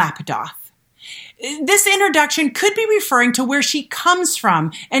of Lapidoth. This introduction could be referring to where she comes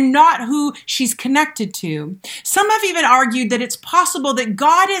from and not who she's connected to. Some have even argued that it's possible that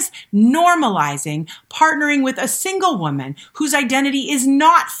God is normalizing partnering with a single woman whose identity is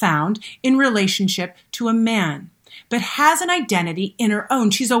not found in relationship to a man, but has an identity in her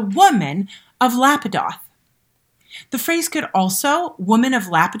own. She's a woman of Lapidoth. The phrase woman of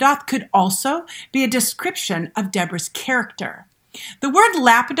Lapidoth, could also be a description of Deborah's character. The word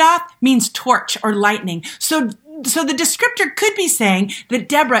Lapidoth means torch or lightning, so the descriptor could be saying that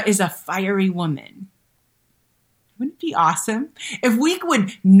Deborah is a fiery woman. Wouldn't it be awesome if we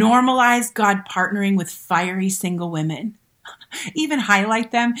would normalize God partnering with fiery single women, even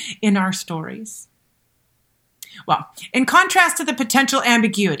highlight them in our stories? Well, in contrast to the potential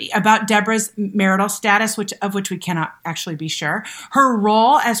ambiguity about Deborah's marital status, of which we cannot actually be sure, her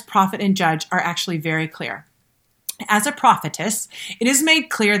role as prophet and judge are actually very clear. As a prophetess, it is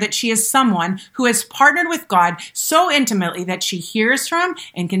made clear that she is someone who has partnered with God so intimately that she hears from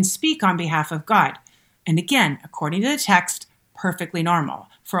and can speak on behalf of God. And again, according to the text, perfectly normal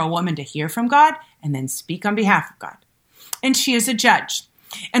for a woman to hear from God and then speak on behalf of God. And she is a judge.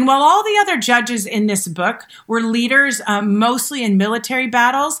 And while all the other judges in this book were leaders, mostly in military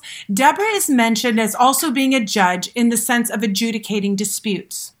battles, Deborah is mentioned as also being a judge in the sense of adjudicating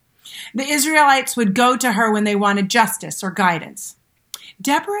disputes. The Israelites would go to her when they wanted justice or guidance.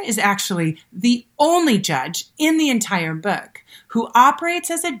 Deborah is actually the only judge in the entire book who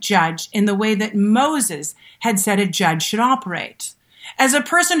operates as a judge in the way that Moses had said a judge should operate. As a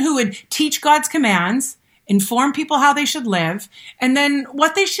person who would teach God's commands, inform people how they should live, and then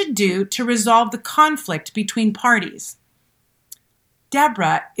what they should do to resolve the conflict between parties.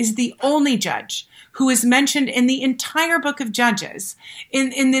 Deborah is the only judge who is mentioned in the entire book of Judges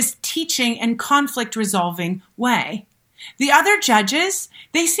in this teaching and conflict resolving way. The other judges,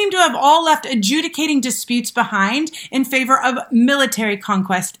 they seem to have all left adjudicating disputes behind in favor of military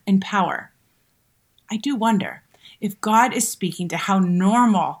conquest and power. I do wonder if God is speaking to how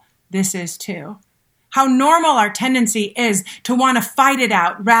normal this is too. How normal our tendency is to want to fight it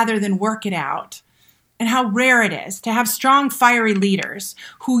out rather than work it out. And how rare it is to have strong, fiery leaders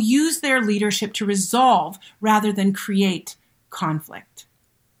who use their leadership to resolve rather than create conflict.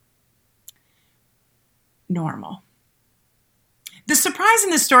 Normal. The surprise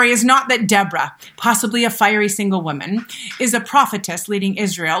in the story is not that Deborah, possibly a fiery single woman, is a prophetess leading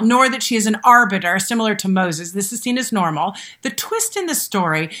Israel, nor that she is an arbiter similar to Moses. This is seen as normal. The twist in the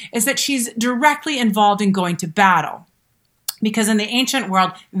story is that she's directly involved in going to battle, because in the ancient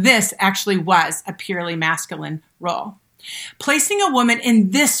world, this actually was a purely masculine role. Placing a woman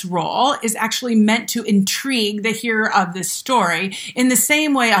in this role is actually meant to intrigue the hearer of this story in the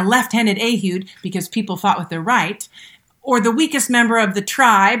same way a left-handed Ehud, because people fought with their right, or the weakest member of the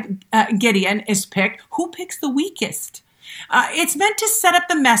tribe, Gideon, is picked. Who picks the weakest? It's meant to set up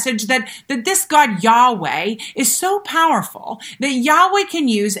the message that this God Yahweh is so powerful that Yahweh can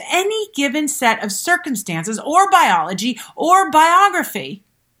use any given set of circumstances or biology or biography.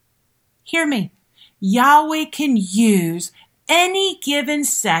 Hear me. Yahweh can use any given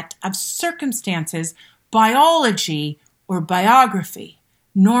set of circumstances, biology, or biography.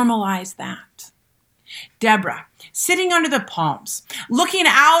 Normalize that. Deborah, sitting under the palms, looking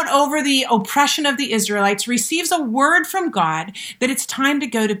out over the oppression of the Israelites, receives a word from God that it's time to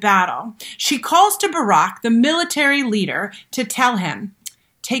go to battle. She calls to Barak, the military leader, to tell him,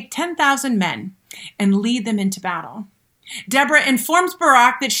 take 10,000 men and lead them into battle. Deborah informs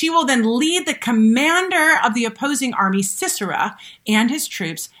Barak that she will then lead the commander of the opposing army, Sisera, and his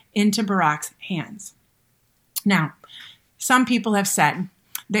troops into Barak's hands. Now, some people have said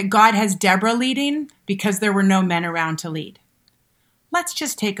that God has Deborah leading because there were no men around to lead. Let's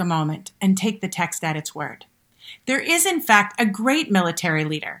just take a moment and take the text at its word. There is, in fact, a great military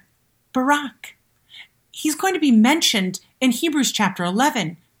leader, Barak. He's going to be mentioned in Hebrews chapter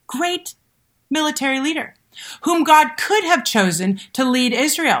 11. Great military leader, whom God could have chosen to lead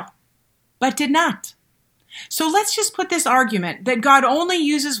Israel, but did not. So let's just put this argument that God only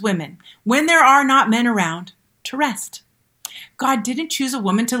uses women when there are not men around to rest. God didn't choose a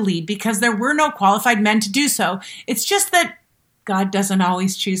woman to lead because there were no qualified men to do so. It's just that God doesn't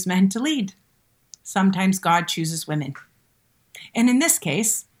always choose men to lead. Sometimes God chooses women. And in this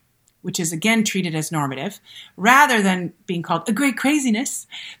case, which is again treated as normative, rather than being called a great craziness,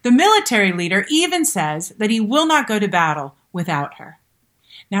 the military leader even says that he will not go to battle without her.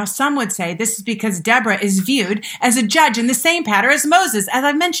 Now, some would say this is because Deborah is viewed as a judge in the same pattern as Moses, as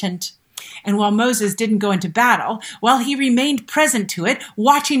I mentioned. And while Moses didn't go into battle, while he remained present to it,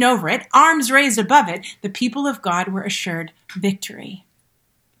 watching over it, arms raised above it, the people of God were assured victory.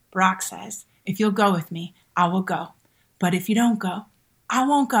 Barak says, if you'll go with me, I will go. But if you don't go, I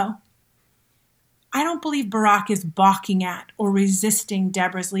won't go. I don't believe Barak is balking at or resisting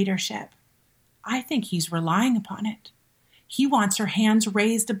Deborah's leadership. I think he's relying upon it. He wants her hands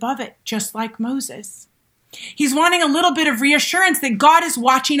raised above it, just like Moses. He's wanting a little bit of reassurance that God is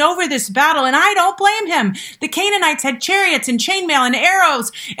watching over this battle, and I don't blame him. The Canaanites had chariots and chainmail and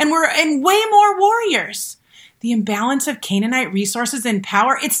arrows and were way more warriors. The imbalance of Canaanite resources and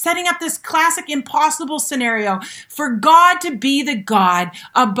power, it's setting up this classic impossible scenario for God to be the God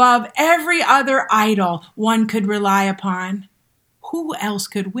above every other idol one could rely upon. Who else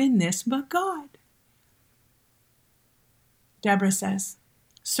could win this but God? Deborah says,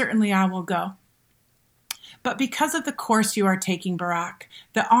 certainly I will go. But because of the course you are taking, Barak,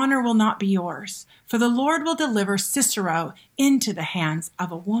 the honor will not be yours, for the Lord will deliver Sisera into the hands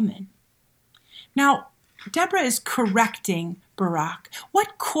of a woman. Now, Deborah is correcting Barak.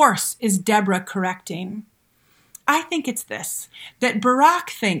 What course is Deborah correcting? I think it's this, that Barak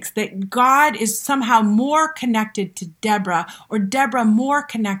thinks that God is somehow more connected to Deborah, or Deborah more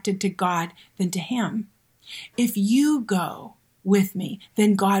connected to God than to him. If you go with me,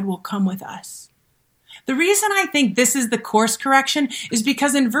 then God will come with us. The reason I think this is the course correction is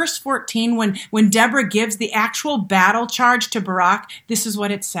because in verse 14, when Deborah gives the actual battle charge to Barak, this is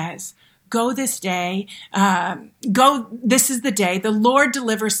what it says. Go this day, this is the day the Lord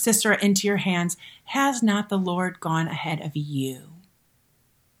delivers Sisera into your hands. Has not the Lord gone ahead of you?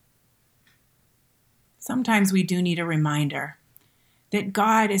 Sometimes we do need a reminder that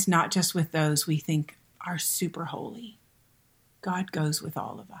God is not just with those we think are super holy. God goes with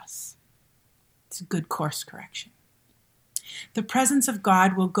all of us. It's a good course correction. The presence of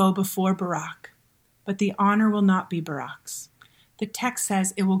God will go before Barak, but the honor will not be Barak's. The text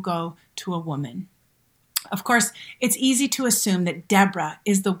says it will go to a woman. Of course, it's easy to assume that Deborah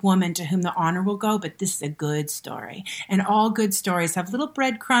is the woman to whom the honor will go, but this is a good story. And all good stories have little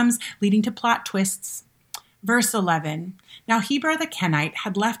breadcrumbs leading to plot twists. Verse 11, now Heber the Kenite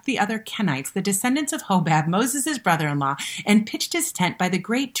had left the other Kenites, the descendants of Hobab, Moses' brother-in-law, and pitched his tent by the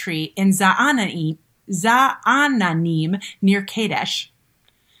great tree in Zaananim near Kadesh.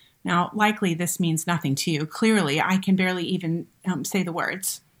 Now, likely this means nothing to you. Clearly, I can barely even say the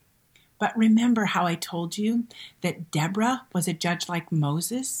words. But remember how I told you that Deborah was a judge like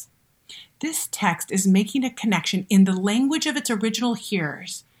Moses? This text is making a connection in the language of its original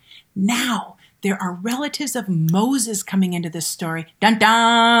hearers. Now, there are relatives of Moses coming into this story. Dun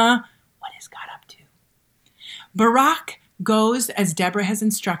dun! What is God up to? Barak goes as Deborah has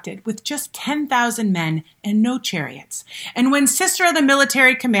instructed, with just 10,000 men and no chariots. And when Sisera, the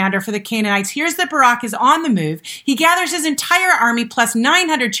military commander for the Canaanites, hears that Barak is on the move, he gathers his entire army plus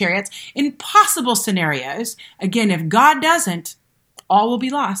 900 chariots. Impossible scenarios. Again, if God doesn't, all will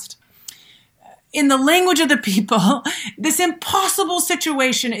be lost. In the language of the people, this impossible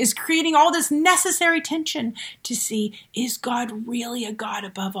situation is creating all this necessary tension to see, is God really a God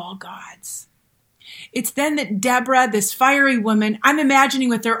above all gods? It's then that Deborah, this fiery woman, I'm imagining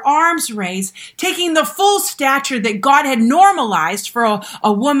with her arms raised, taking the full stature that God had normalized for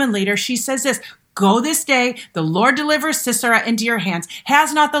a woman leader, she says this, go this day, the Lord delivers Sisera into your hands.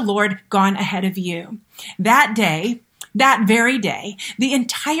 Has not the Lord gone ahead of you? That day, that very day, the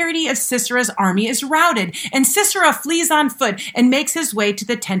entirety of Sisera's army is routed, and Sisera flees on foot and makes his way to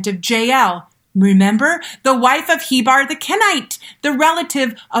the tent of Jael. Remember, the wife of Heber the Kenite, the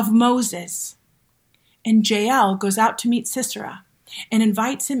relative of Moses. And Jael goes out to meet Sisera and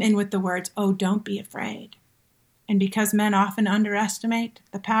invites him in with the words, oh, don't be afraid. And because men often underestimate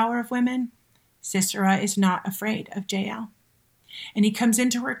the power of women, Sisera is not afraid of Jael. And he comes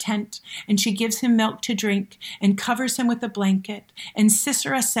into her tent, and she gives him milk to drink and covers him with a blanket. And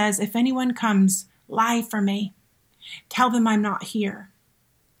Sisera says, if anyone comes, lie for me. Tell them I'm not here.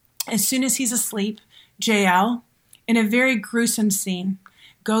 As soon as he's asleep, Jael, in a very gruesome scene,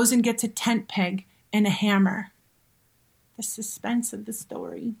 goes and gets a tent peg and a hammer. The suspense of the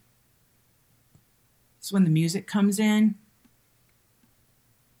story. It's when the music comes in.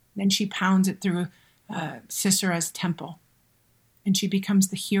 Then she pounds it through Sisera's temple. And she becomes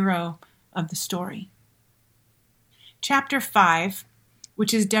the hero of the story. Chapter 5,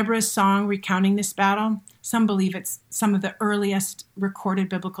 which is Deborah's song recounting this battle, some believe it's some of the earliest recorded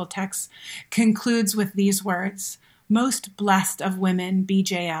biblical texts, concludes with these words, most blessed of women be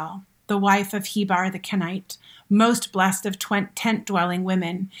Jael, the wife of Heber the Kenite, most blessed of tent-dwelling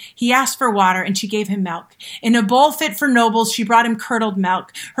women. He asked for water, and she gave him milk. In a bowl fit for nobles, she brought him curdled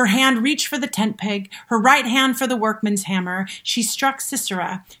milk. Her hand reached for the tent peg, her right hand for the workman's hammer. She struck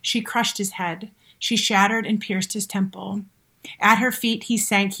Sisera. She crushed his head. She shattered and pierced his temple. At her feet he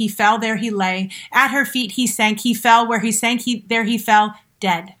sank, he fell, there he lay. At her feet he sank, he fell, where he sank, there he fell,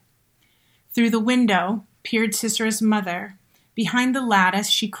 dead. Through the window peered Sisera's mother. Behind the lattice,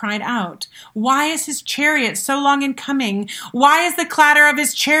 she cried out, why is his chariot so long in coming? Why is the clatter of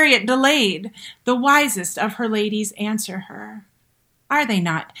his chariot delayed? The wisest of her ladies answer her. Are they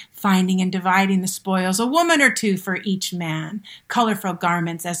not finding and dividing the spoils, a woman or two for each man? Colorful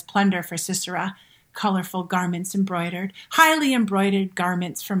garments as plunder for Sisera, colorful garments embroidered, highly embroidered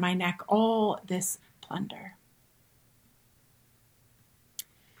garments for my neck, all this plunder.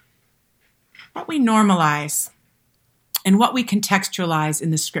 What we normalize and what we contextualize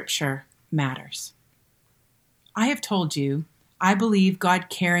in the scripture matters. I have told you, I believe God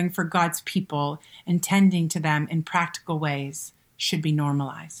caring for God's people and tending to them in practical ways should be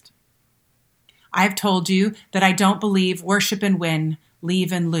normalized. I have told you that I don't believe worship and win,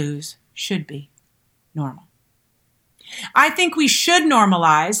 leave and lose should be normal. I think we should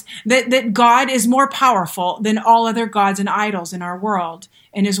normalize that God is more powerful than all other gods and idols in our world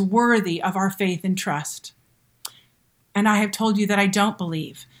and is worthy of our faith and trust. And I have told you that I don't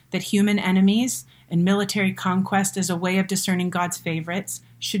believe that human enemies and military conquest as a way of discerning God's favorites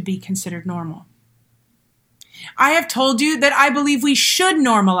should be considered normal. I have told you that I believe we should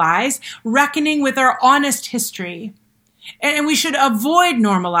normalize reckoning with our honest history, and we should avoid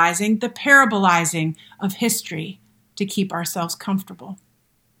normalizing the parabolizing of history to keep ourselves comfortable.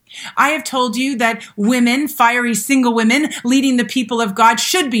 I have told you that women, fiery single women leading the people of God,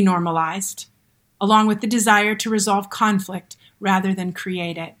 should be normalized, along with the desire to resolve conflict rather than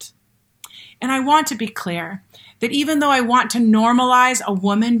create it. And I want to be clear that even though I want to normalize a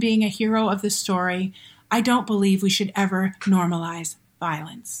woman being a hero of the story, I don't believe we should ever normalize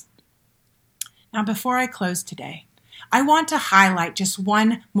violence. Now, before I close today, I want to highlight just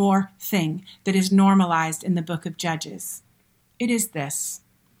one more thing that is normalized in the book of Judges. It is this.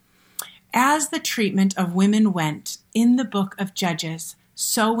 As the treatment of women went in the book of Judges,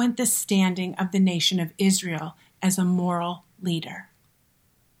 so went the standing of the nation of Israel as a moral leader.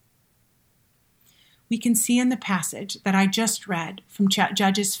 We can see in the passage that I just read from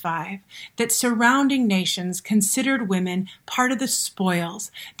Judges 5 that surrounding nations considered women part of the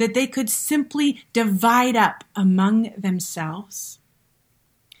spoils that they could simply divide up among themselves.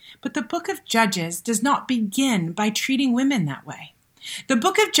 But the book of Judges does not begin by treating women that way. The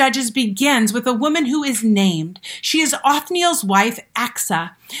book of Judges begins with a woman who is named. She is Othniel's wife,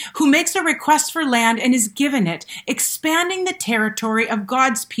 Achsah, who makes a request for land and is given it, expanding the territory of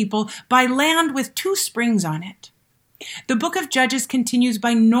God's people by land with 2 springs on it. The book of Judges continues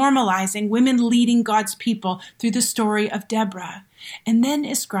by normalizing women leading God's people through the story of Deborah, and then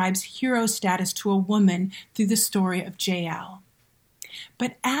ascribes hero status to a woman through the story of Jael.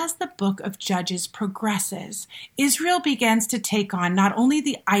 But as the book of Judges progresses, Israel begins to take on not only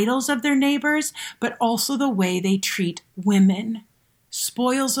the idols of their neighbors, but also the way they treat women,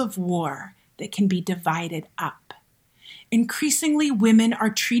 spoils of war that can be divided up. Increasingly, women are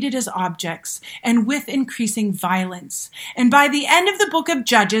treated as objects and with increasing violence. And by the end of the book of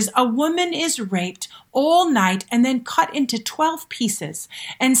Judges, a woman is raped all night and then cut into 12 pieces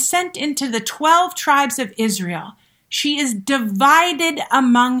and sent into the 12 tribes of Israel. She is divided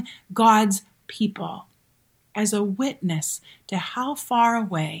among God's people as a witness to how far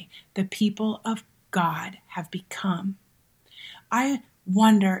away the people of God have become. I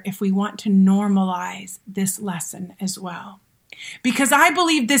wonder if we want to normalize this lesson as well. Because I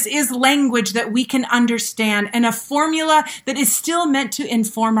believe this is language that we can understand and a formula that is still meant to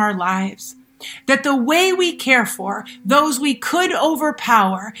inform our lives. That the way we care for those we could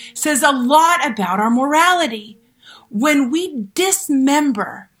overpower says a lot about our morality. When we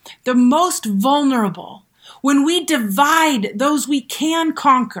dismember the most vulnerable, when we divide those we can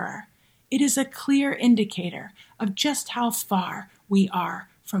conquer, it is a clear indicator of just how far we are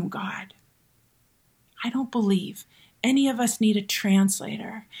from God. I don't believe any of us need a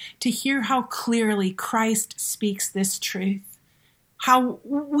translator to hear how clearly Christ speaks this truth. How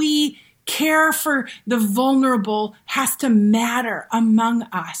we care for the vulnerable has to matter among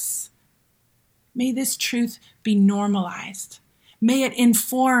us. May this truth be normalized. May it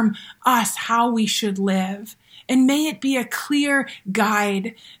inform us how we should live. And may it be a clear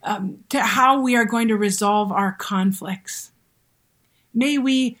guide to how we are going to resolve our conflicts. May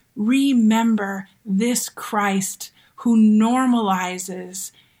we remember this Christ who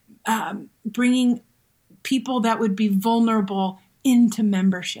normalizes bringing people that would be vulnerable into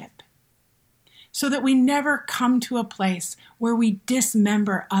membership, so that we never come to a place where we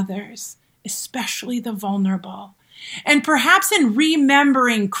dismember others, especially the vulnerable. And perhaps in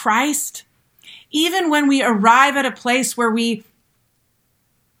remembering Christ, even when we arrive at a place where we've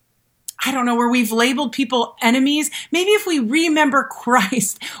labeled people enemies, maybe if we remember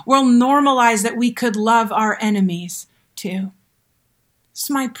Christ, we'll normalize that we could love our enemies too. It's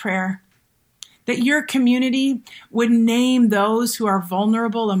my prayer that your community would name those who are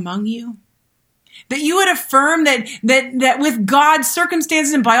vulnerable among you. That you would affirm that with God,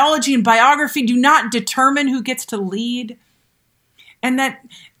 circumstances and biology and biography do not determine who gets to lead. And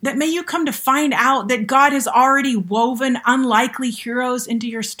that may you come to find out that God has already woven unlikely heroes into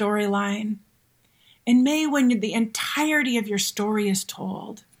your storyline. And may, when the entirety of your story is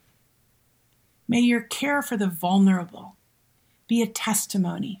told, may your care for the vulnerable be a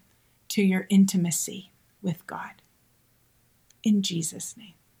testimony to your intimacy with God. In Jesus'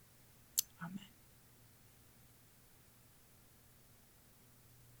 name.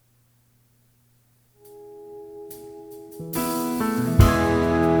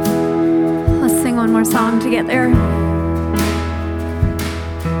 Let's sing one more song together.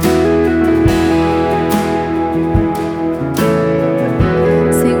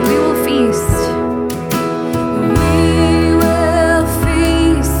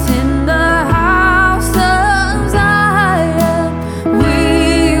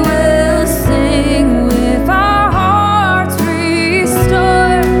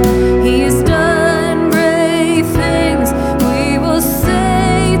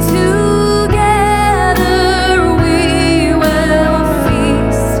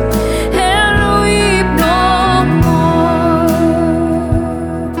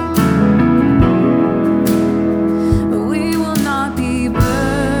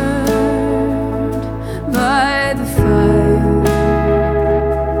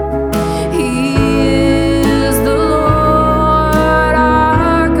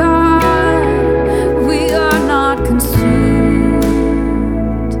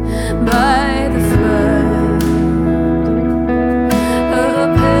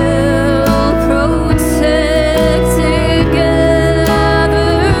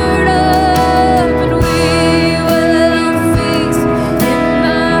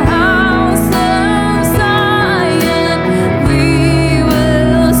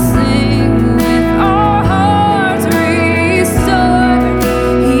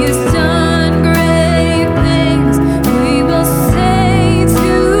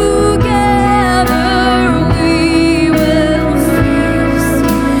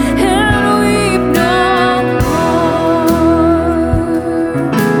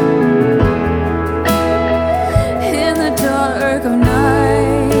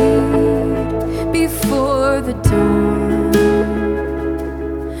 the dawn.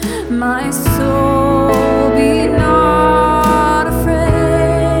 My soul, be not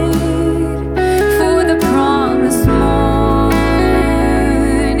afraid, for the promised morning,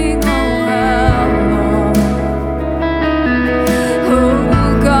 oh how long.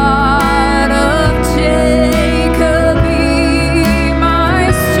 Oh God of Jacob, be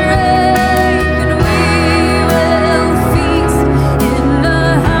my strength, and we will feast in the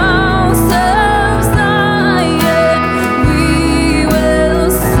house of Zion. We will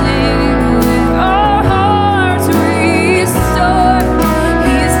sing with our hearts restored.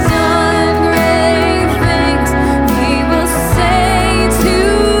 He's done great things. We will say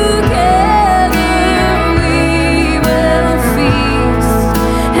together, we will feast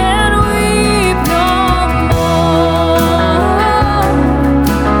and weep no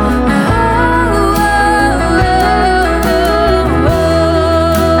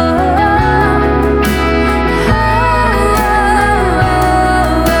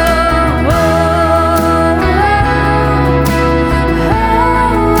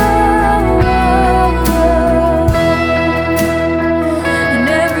And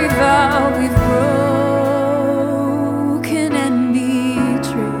every vow we've broken and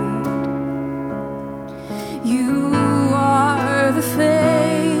betrayed, you are the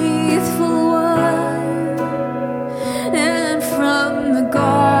faithful one. And from the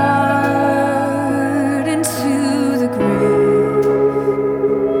garden to the grave,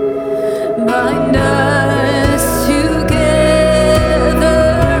 bind us together,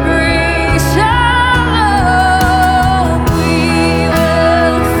 bring shalom. We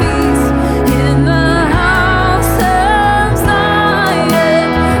will feast in the house of Zion.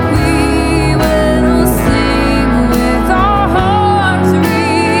 We will sing with our hearts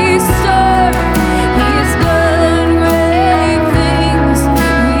restored. He has done great things.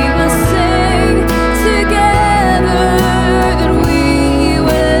 We will sing together that we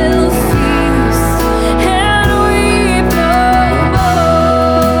will feast and weep no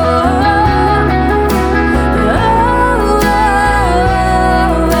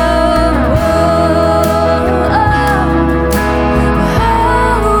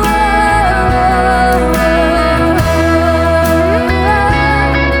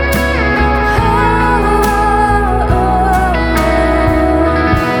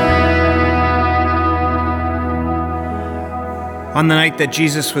On the night that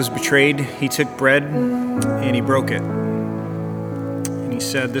Jesus was betrayed, he took bread and he broke it. And he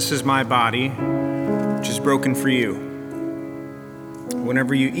said, "This is my body, which is broken for you.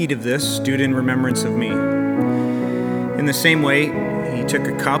 Whenever you eat of this, do it in remembrance of me." In the same way, he took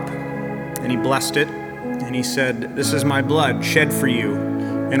a cup and he blessed it. And he said, "This is my blood shed for you.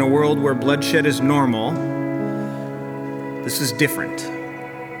 In a world where bloodshed is normal, this is different.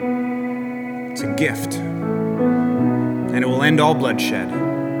 It's a gift. And it will end all bloodshed.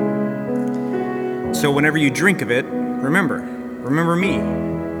 So whenever you drink of it, remember me,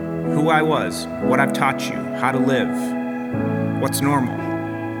 who I was, what I've taught you, how to live, what's normal.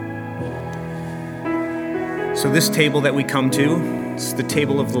 So this table that we come to, it's the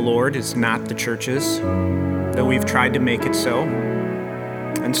table of the Lord, it's not the church's, though we've tried to make it so.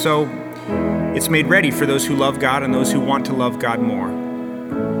 And so it's made ready for those who love God and those who want to love God more.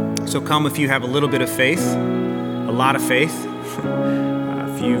 So come if you have a little bit of faith, a lot of faith.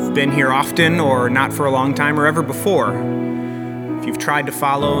 If you've been here often or not for a long time or ever before, if you've tried to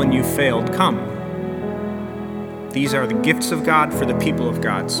follow and you've failed, come. These are the gifts of God for the people of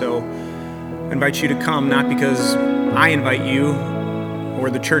God. So I invite you to come, not because I invite you or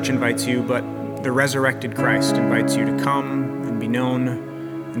the church invites you, but the resurrected Christ invites you to come and be known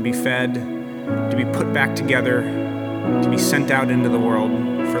and be fed, to be put back together, to be sent out into the world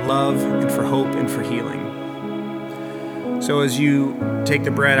for love and for hope and for healing. So as you take the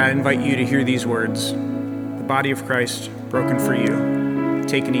bread, I invite you to hear these words: the body of Christ broken for you.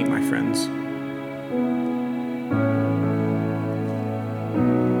 Take and eat, my friends.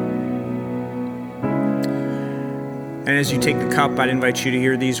 And as you take the cup, I'd invite you to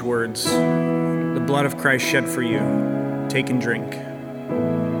hear these words: the blood of Christ shed for you. Take and drink.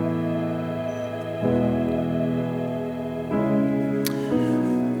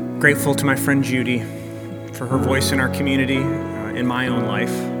 Grateful to my friend Judy for her voice in our community, in my own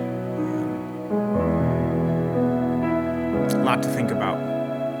life. A lot to think about.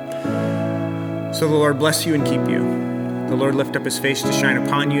 So the Lord bless you and keep you. The Lord lift up his face to shine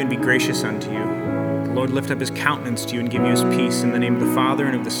upon you and be gracious unto you. The Lord lift up his countenance to you and give you his peace, in the name of the Father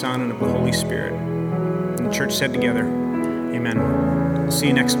and of the Son and of the Holy Spirit. And the church said together, amen. We'll see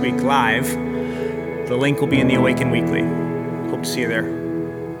you next week live. The link will be in the Awaken Weekly. Hope to see you there.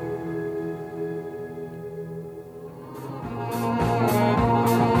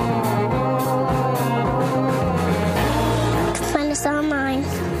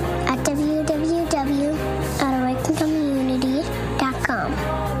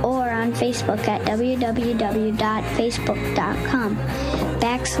 Facebook at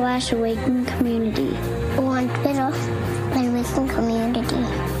www.facebook.com/Awaken Community. Or on Twitter, Awaken Community.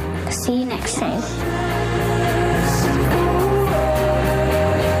 See you next time.